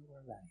foundation of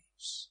our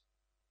lives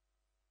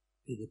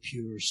be the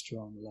pure,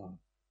 strong love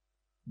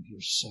of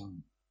your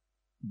Son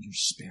and your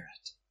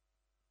Spirit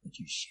that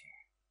you share.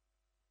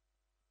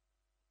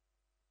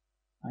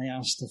 I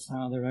ask the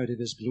Father out of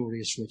His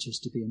glorious riches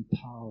to be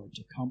empowered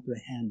to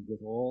comprehend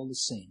with all the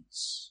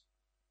saints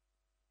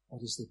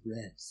what is the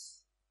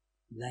breadth,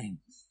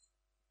 length,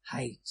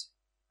 height,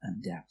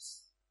 and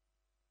depth.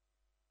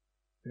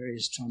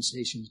 Various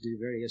translations do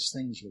various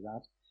things with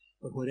that,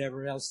 but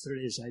whatever else there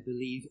is, I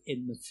believe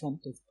in the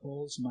front of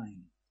Paul's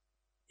mind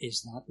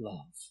is that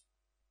love.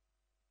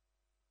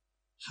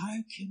 How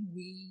can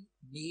we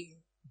mere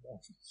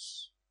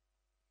mortals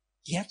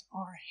get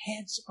our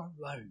heads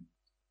around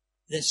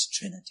this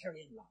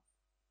Trinitarian love?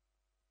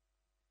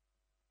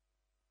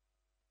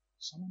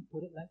 Someone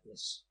put it like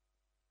this.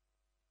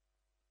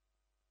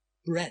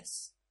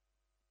 Breadth.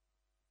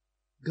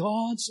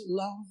 God's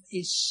love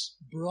is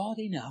broad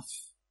enough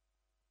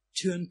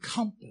to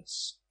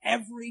encompass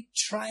every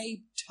tribe,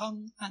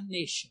 tongue, and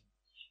nation,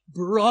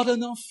 broad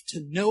enough to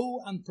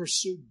know and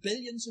pursue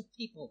billions of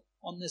people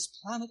on this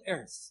planet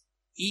Earth,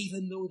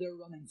 even though they're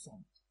running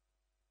from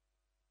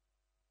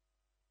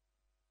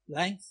it.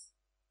 Length,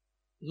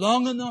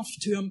 long enough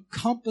to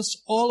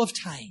encompass all of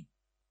time.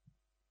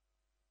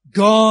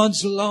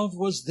 God's love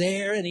was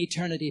there in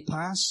eternity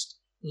past,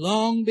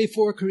 long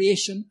before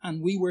creation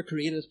and we were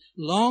created,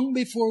 long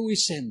before we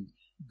sinned.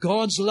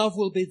 God's love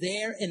will be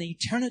there in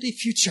eternity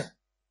future,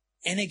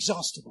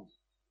 inexhaustible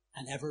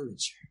and ever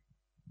richer.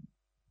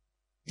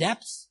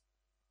 Depth,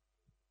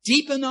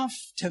 deep enough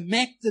to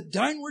make the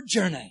downward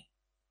journey.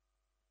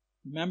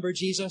 Remember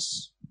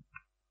Jesus,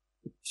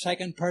 the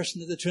second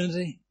person of the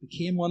Trinity,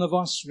 became one of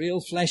us, real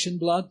flesh and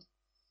blood.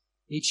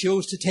 He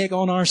chose to take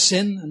on our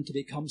sin and to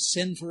become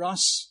sin for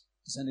us.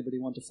 Does anybody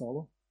want to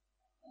follow?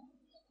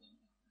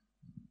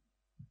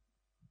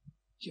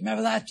 Do you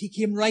remember that? He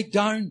came right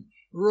down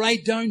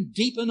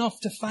deep enough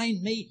to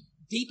find me,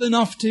 deep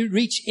enough to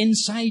reach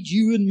inside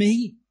you and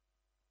me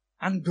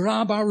and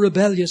grab our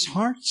rebellious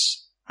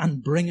hearts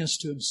and bring us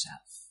to himself.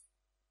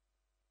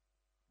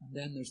 And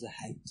then there's the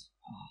height.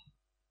 Oh,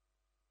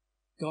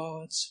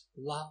 God's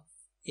love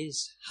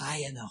is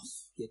high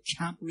enough. You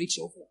can't reach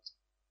over it.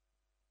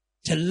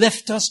 To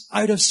lift us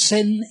out of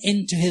sin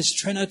into his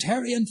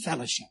Trinitarian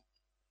fellowship.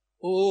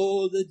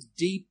 Oh, the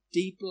deep,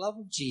 deep love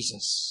of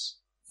Jesus.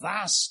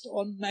 Vast,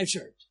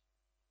 unmeasured,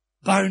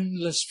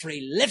 boundless,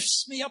 free,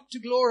 lifts me up to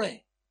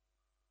glory,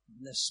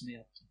 and lifts me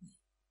up to thee.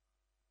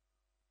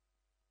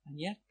 And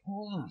yet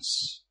Paul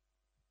asks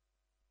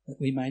that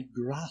we might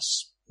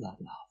grasp that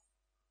love,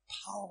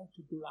 power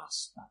to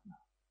grasp that love.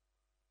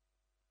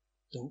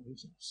 Don't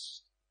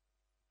resist.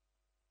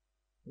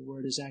 The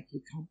word is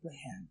actually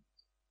comprehend.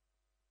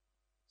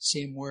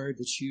 Same word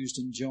that's used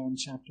in John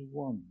chapter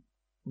 1,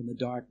 when the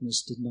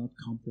darkness did not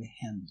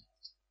comprehend it.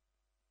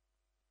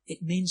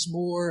 It means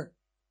more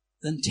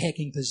than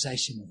taking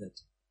possession of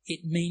it.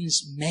 It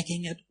means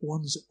making it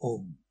one's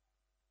own.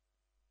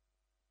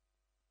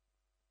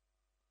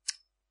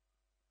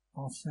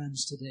 Oh,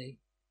 friends, today,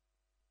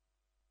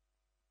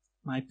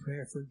 my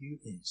prayer for you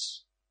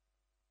is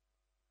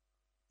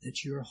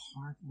that your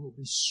heart will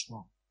be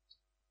swamped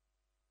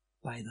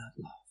by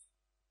that love.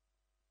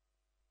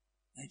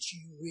 That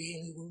you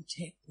really will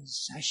take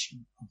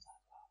possession of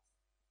that love.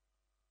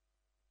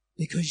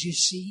 Because you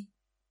see,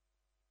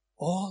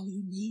 all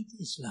you need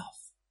is love.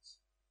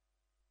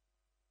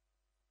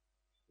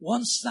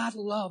 Once that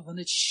love, and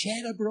it's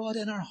shed abroad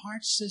in our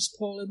hearts, says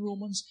Paul in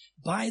Romans,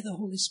 by the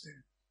Holy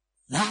Spirit,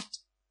 that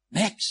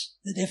makes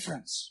the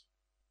difference.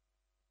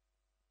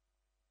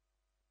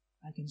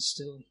 I can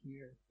still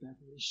hear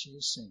Beverly Shea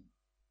sing,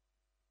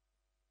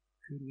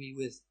 could we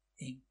with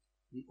ink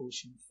the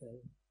ocean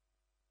fill,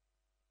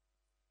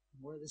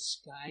 where the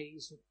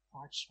skies of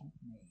parchment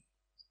made,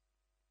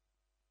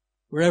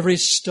 where every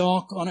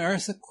stalk on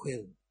earth a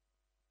quill,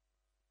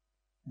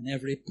 and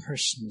every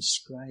person a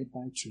scribe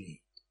by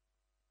trade,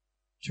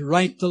 to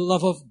write the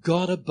love of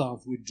God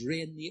above would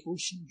drain the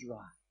ocean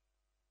dry,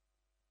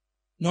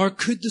 nor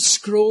could the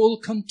scroll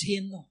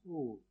contain the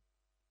whole,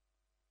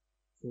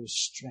 though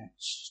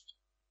stretched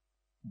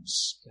from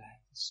sky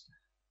to sky.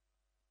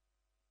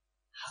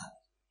 Hallelujah.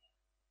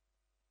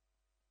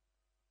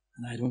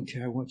 And I don't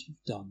care what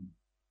you've done.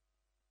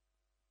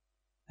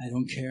 I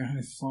don't care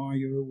how far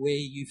you're away,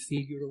 you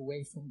feel you're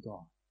away from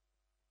God.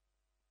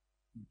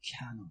 You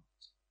cannot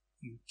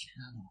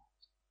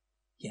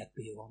get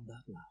beyond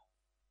that love.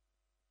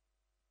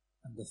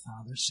 And the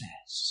Father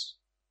says,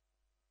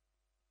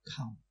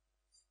 come,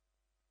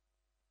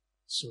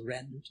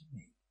 surrender to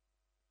me.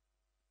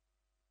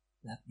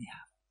 Let me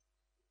have it.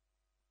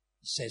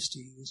 He says to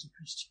you as a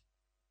Christian,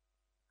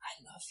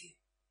 I love you.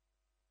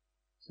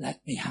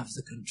 Let me have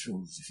the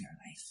controls of your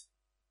life.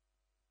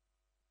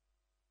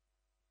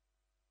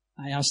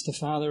 I ask the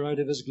Father out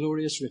of his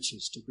glorious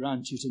riches to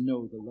grant you to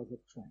know the love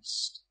of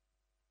Christ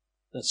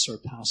that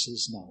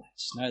surpasses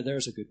knowledge. Now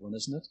there's a good one,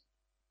 isn't it?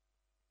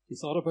 You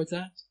thought about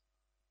that?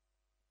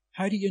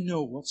 How do you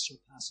know what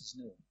surpasses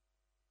knowing?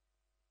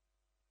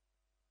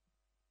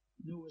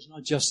 Know is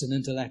not just an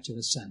intellectual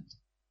assent.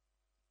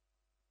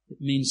 It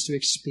means to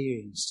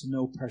experience, to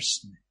know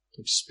personally,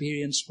 to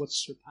experience what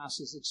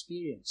surpasses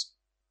experience.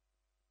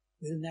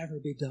 We'll never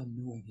be done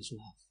knowing his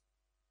love.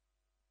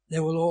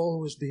 There will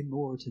always be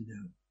more to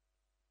know.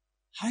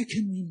 How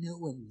can we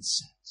know in this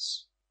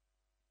sense?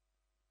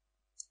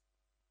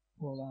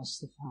 Paul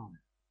asked the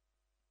Father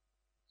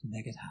to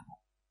make it happen.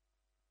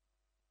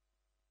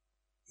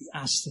 He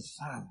asked the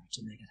Father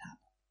to make it happen.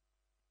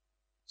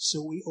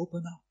 So we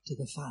open up to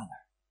the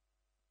Father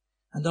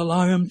and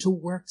allow him to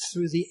work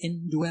through the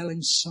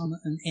indwelling Son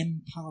and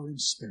empowering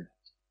Spirit.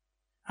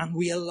 And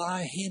we allow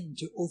him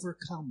to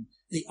overcome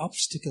the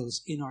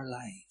obstacles in our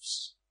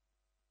lives.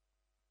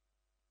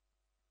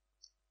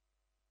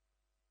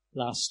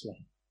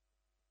 Lastly,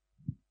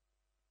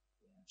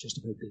 just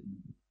about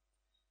being,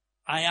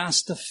 I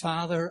ask the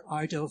Father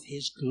out of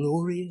his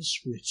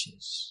glorious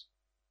riches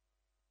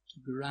to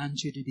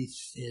grant you to be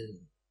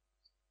filled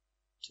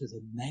to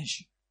the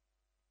measure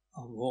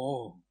of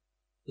all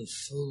the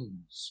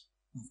fullness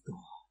of God.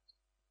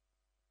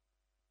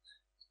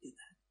 Look at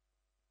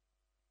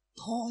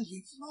that. Paul,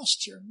 you've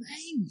lost your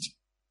mind.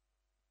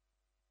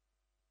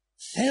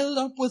 Filled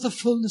up with the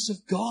fullness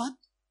of God.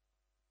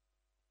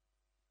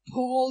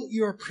 Paul,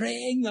 you're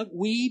praying that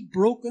we,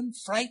 broken,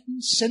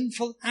 frightened,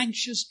 sinful,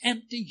 anxious,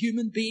 empty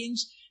human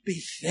beings, be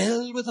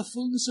filled with the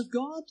fullness of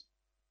God?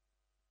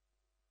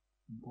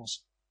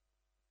 Impossible.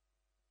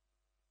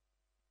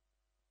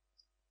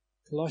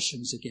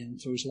 Colossians again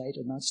throws light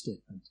on that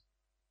statement.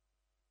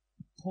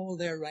 Paul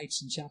there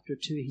writes in chapter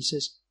 2, he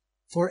says,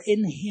 for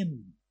in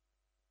him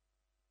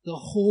the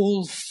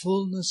whole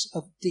fullness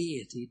of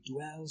deity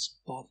dwells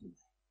bodily.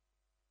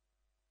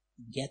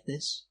 And get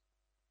this?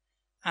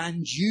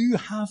 And you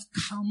have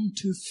come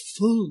to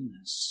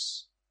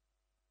fullness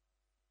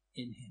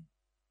in him.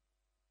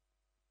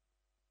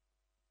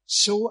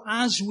 So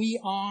as we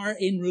are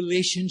in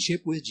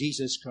relationship with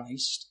Jesus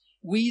Christ,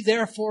 we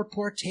therefore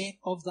partake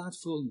of that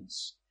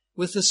fullness,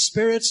 with the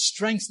Spirit's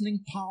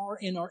strengthening power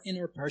in our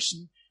inner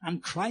person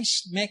and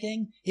Christ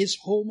making his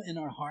home in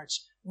our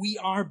hearts. We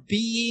are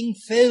being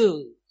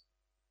filled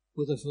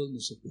with the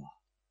fullness of God.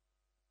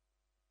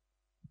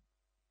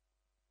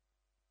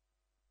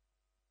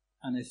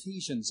 And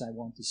Ephesians, I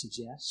want to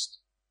suggest,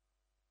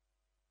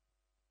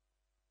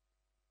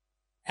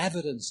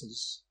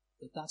 evidences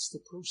that that's the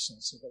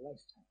process of a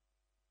lifetime.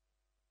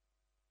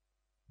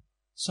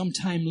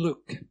 Sometime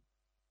look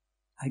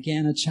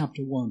again at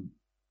chapter 1.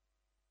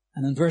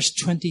 And in verse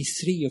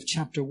 23 of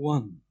chapter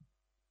 1,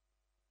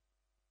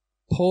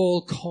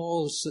 Paul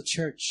calls the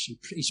church,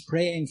 he's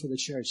praying for the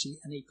church,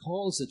 and he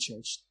calls the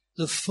church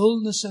the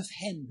fullness of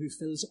him who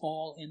fills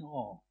all in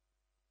all.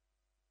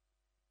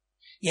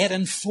 Yet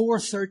in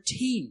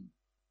 4:13,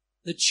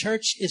 the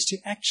church is to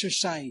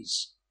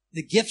exercise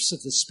the gifts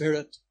of the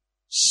Spirit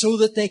so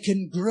that they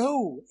can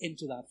grow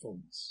into that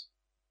fullness.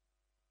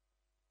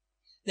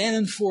 Then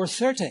in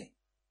 4:30,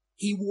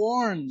 he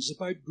warns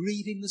about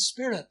grieving the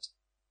Spirit.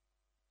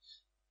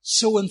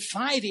 So in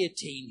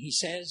 5:18, he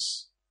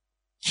says,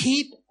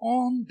 keep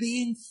on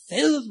being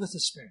filled with the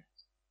Spirit.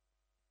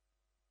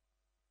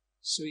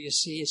 So you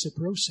see, it's a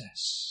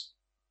process.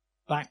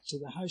 Back to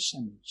the house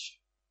image.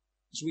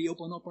 As we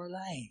open up our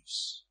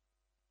lives,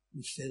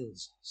 he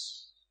fills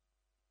us.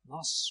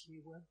 Thus we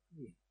were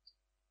created.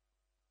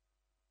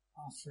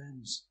 Ah,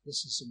 friends,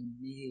 this is an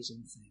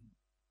amazing thing.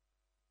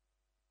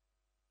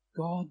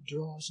 God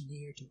draws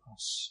near to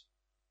us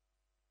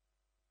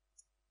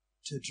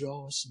to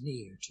draw us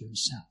near to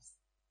himself.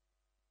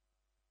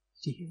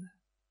 Do you hear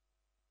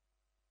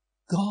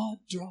that? God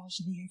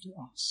draws near to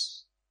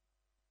us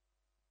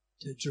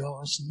to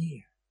draw us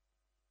near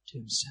to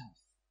himself,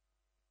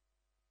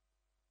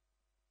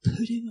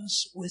 putting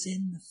us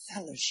within the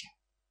fellowship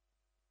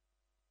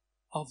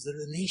of the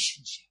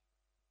relationship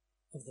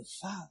of the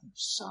Father,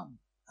 Son,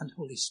 and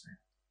Holy Spirit.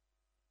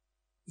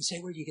 You say,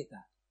 where do you get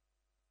that?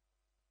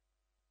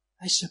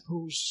 I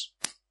suppose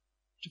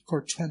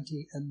for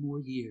 20 and more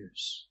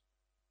years,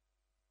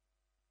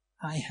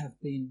 I have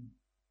been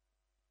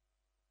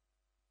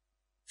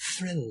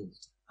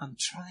thrilled and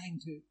trying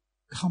to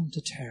come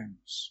to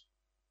terms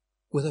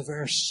with a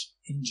verse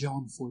in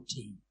John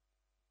 14.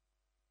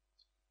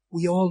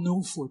 We all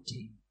know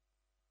 14.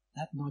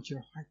 Let not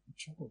your heart be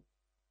troubled.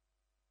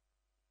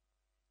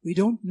 We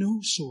don't know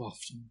so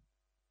often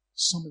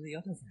some of the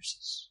other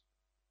verses.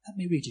 Let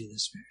me read you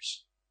this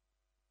verse.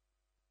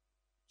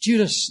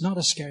 Judas, not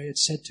Iscariot,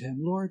 said to him,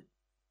 Lord,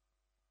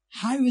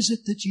 how is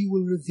it that you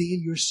will reveal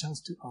yourself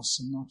to us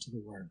and not to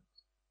the world?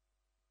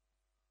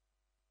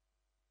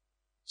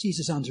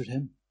 Jesus answered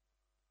him,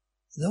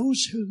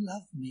 those who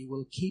love me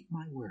will keep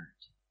my word,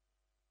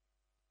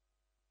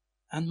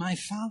 and my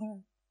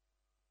Father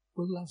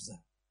will love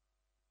them.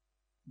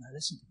 Now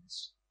listen to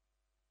this.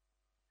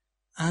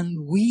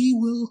 And we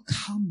will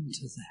come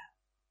to them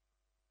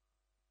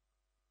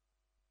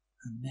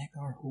and make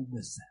our home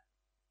with them.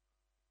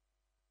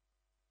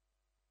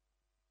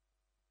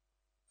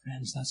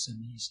 Friends, that's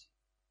amazing.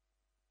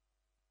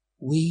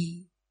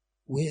 We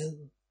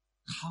will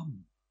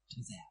come to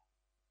them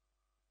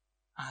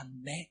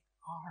and make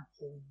our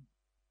home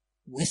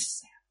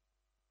with them.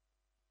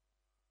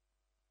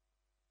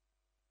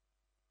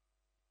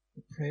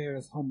 The prayer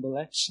of humble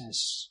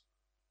access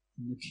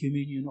in the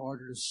communion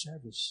order of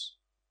service.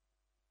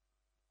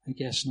 I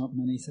guess not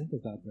many think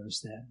of that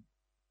verse then.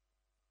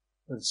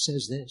 But it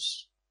says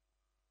this,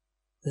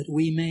 that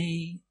we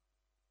may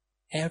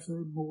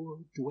evermore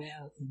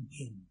dwell in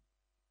him,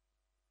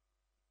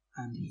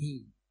 and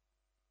he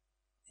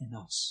in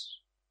us.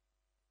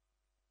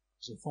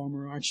 As a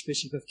former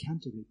Archbishop of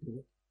Canterbury put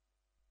it,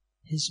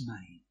 his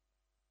mind,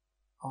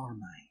 our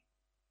mind,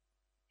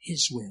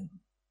 his will,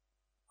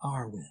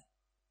 our will,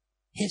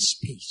 his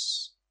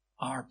peace,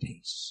 our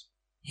peace,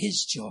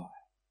 his joy,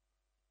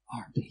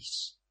 our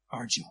peace,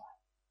 our joy.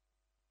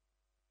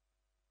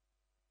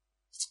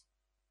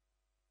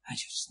 I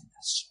just think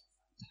that's so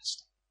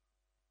fantastic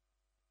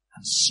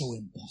and so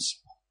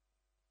impossible.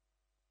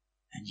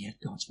 And yet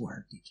God's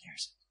word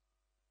declares it.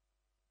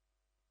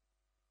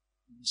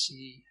 You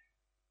see,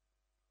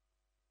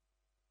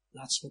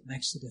 That's what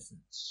makes the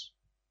difference.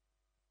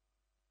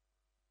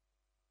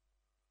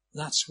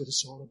 That's what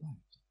it's all about.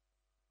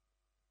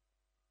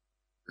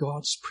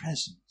 God's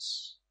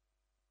presence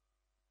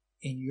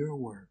in your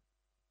word,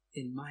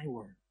 in my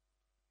word,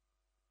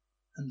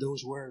 and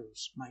those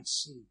words might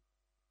see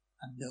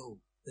and know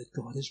that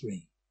God is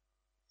real.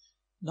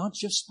 Not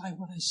just by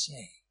what I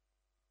say,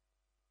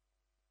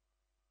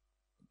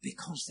 but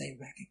because they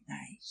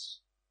recognize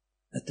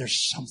that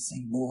there's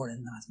something more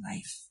in that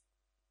life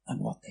than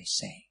what they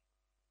say.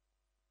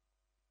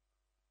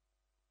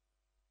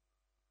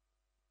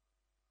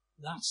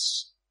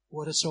 That's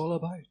what it's all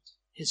about,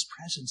 His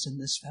presence in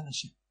this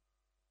fellowship.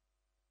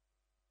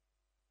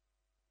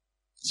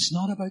 It's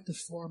not about the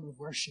form of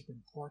worship,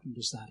 important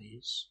as that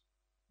is,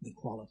 the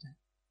quality.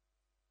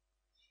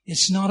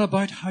 It's not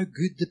about how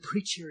good the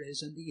preacher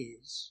is, and he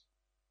is.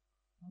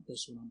 Not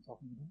this one I'm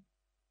talking about.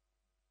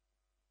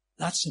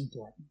 That's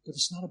important, but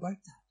it's not about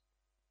that.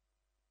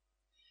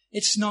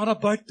 It's not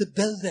about the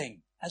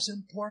building, as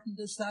important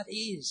as that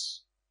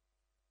is.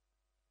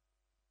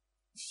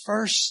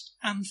 First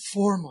and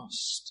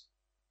foremost,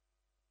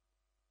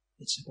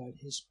 it's about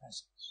His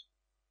presence.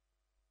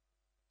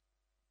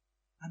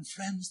 And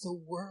friends, the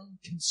world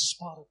can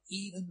spot it,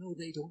 even though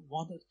they don't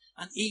want it,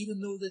 and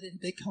even though they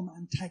become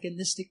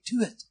antagonistic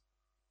to it.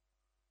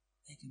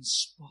 They can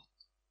spot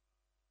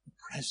the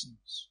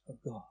presence of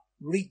God.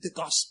 Read the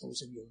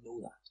Gospels and you'll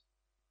know that.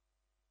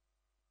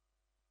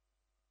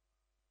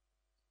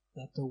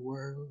 That the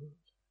world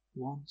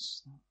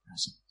wants that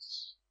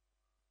presence.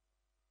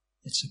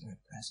 It's about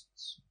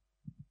presence.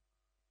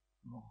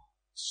 Oh,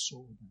 it's so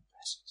about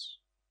presence.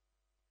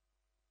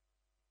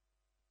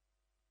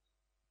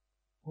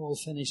 Paul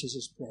finishes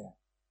his prayer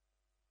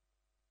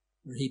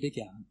where he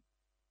began.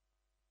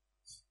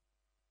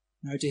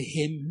 Now to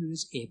Him who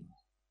is able,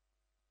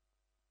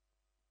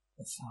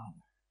 the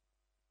Father,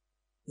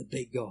 the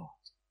big God,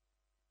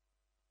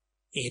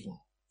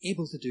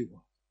 able to do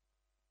what?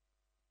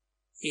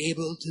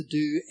 Able to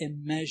do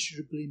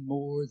immeasurably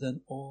more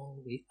than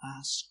all we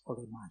ask or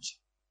imagine.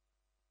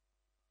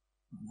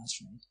 Well,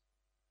 that's right.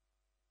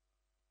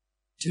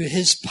 To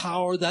His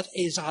power that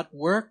is at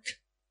work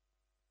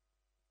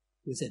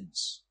within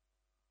us.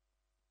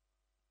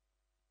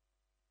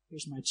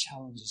 Here's my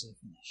challenge as I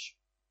finish.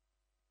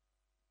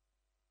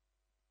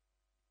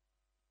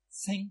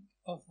 Think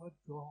of what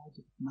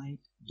God might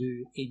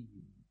do in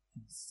you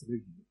and through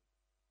you.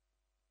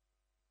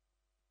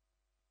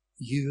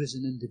 You as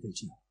an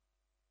individual.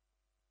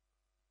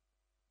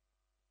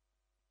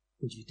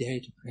 Would you dare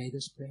to pray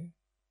this prayer?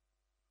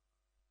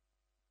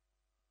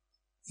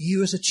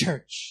 You as a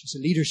church, as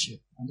a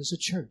leadership, and as a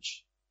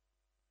church.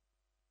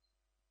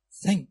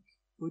 Think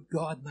what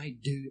God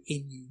might do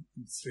in you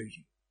and through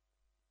you.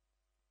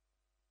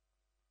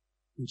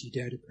 Would you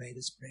dare to pray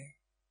this prayer?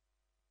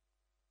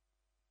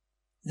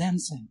 Then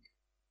think,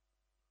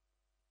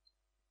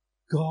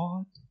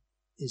 God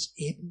is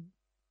able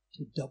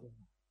to double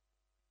that,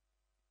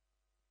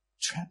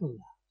 treble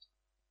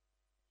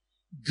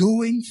that,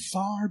 going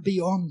far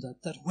beyond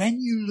that, that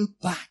when you look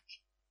back,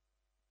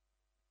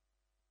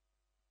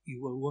 you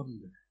will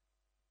wonder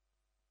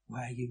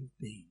why you've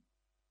been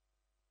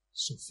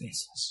so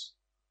faithless.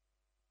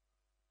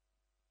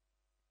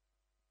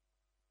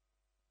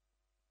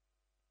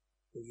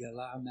 Will you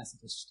allow a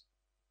Methodist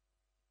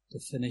to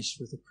finish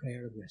with a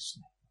prayer of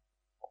wrestling?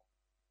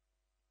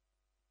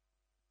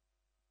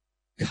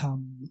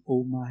 Come,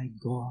 O my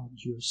God,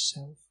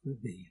 yourself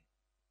reveal.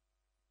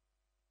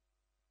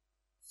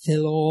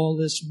 Fill all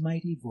this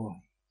mighty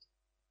void.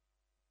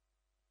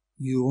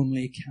 You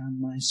only can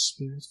my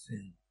spirit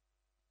fill.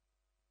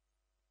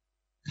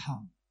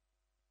 Come,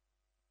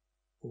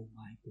 O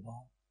my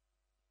God,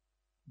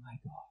 my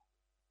God.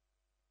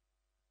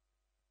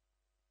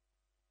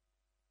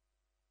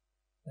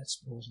 Let's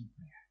pause in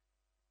prayer.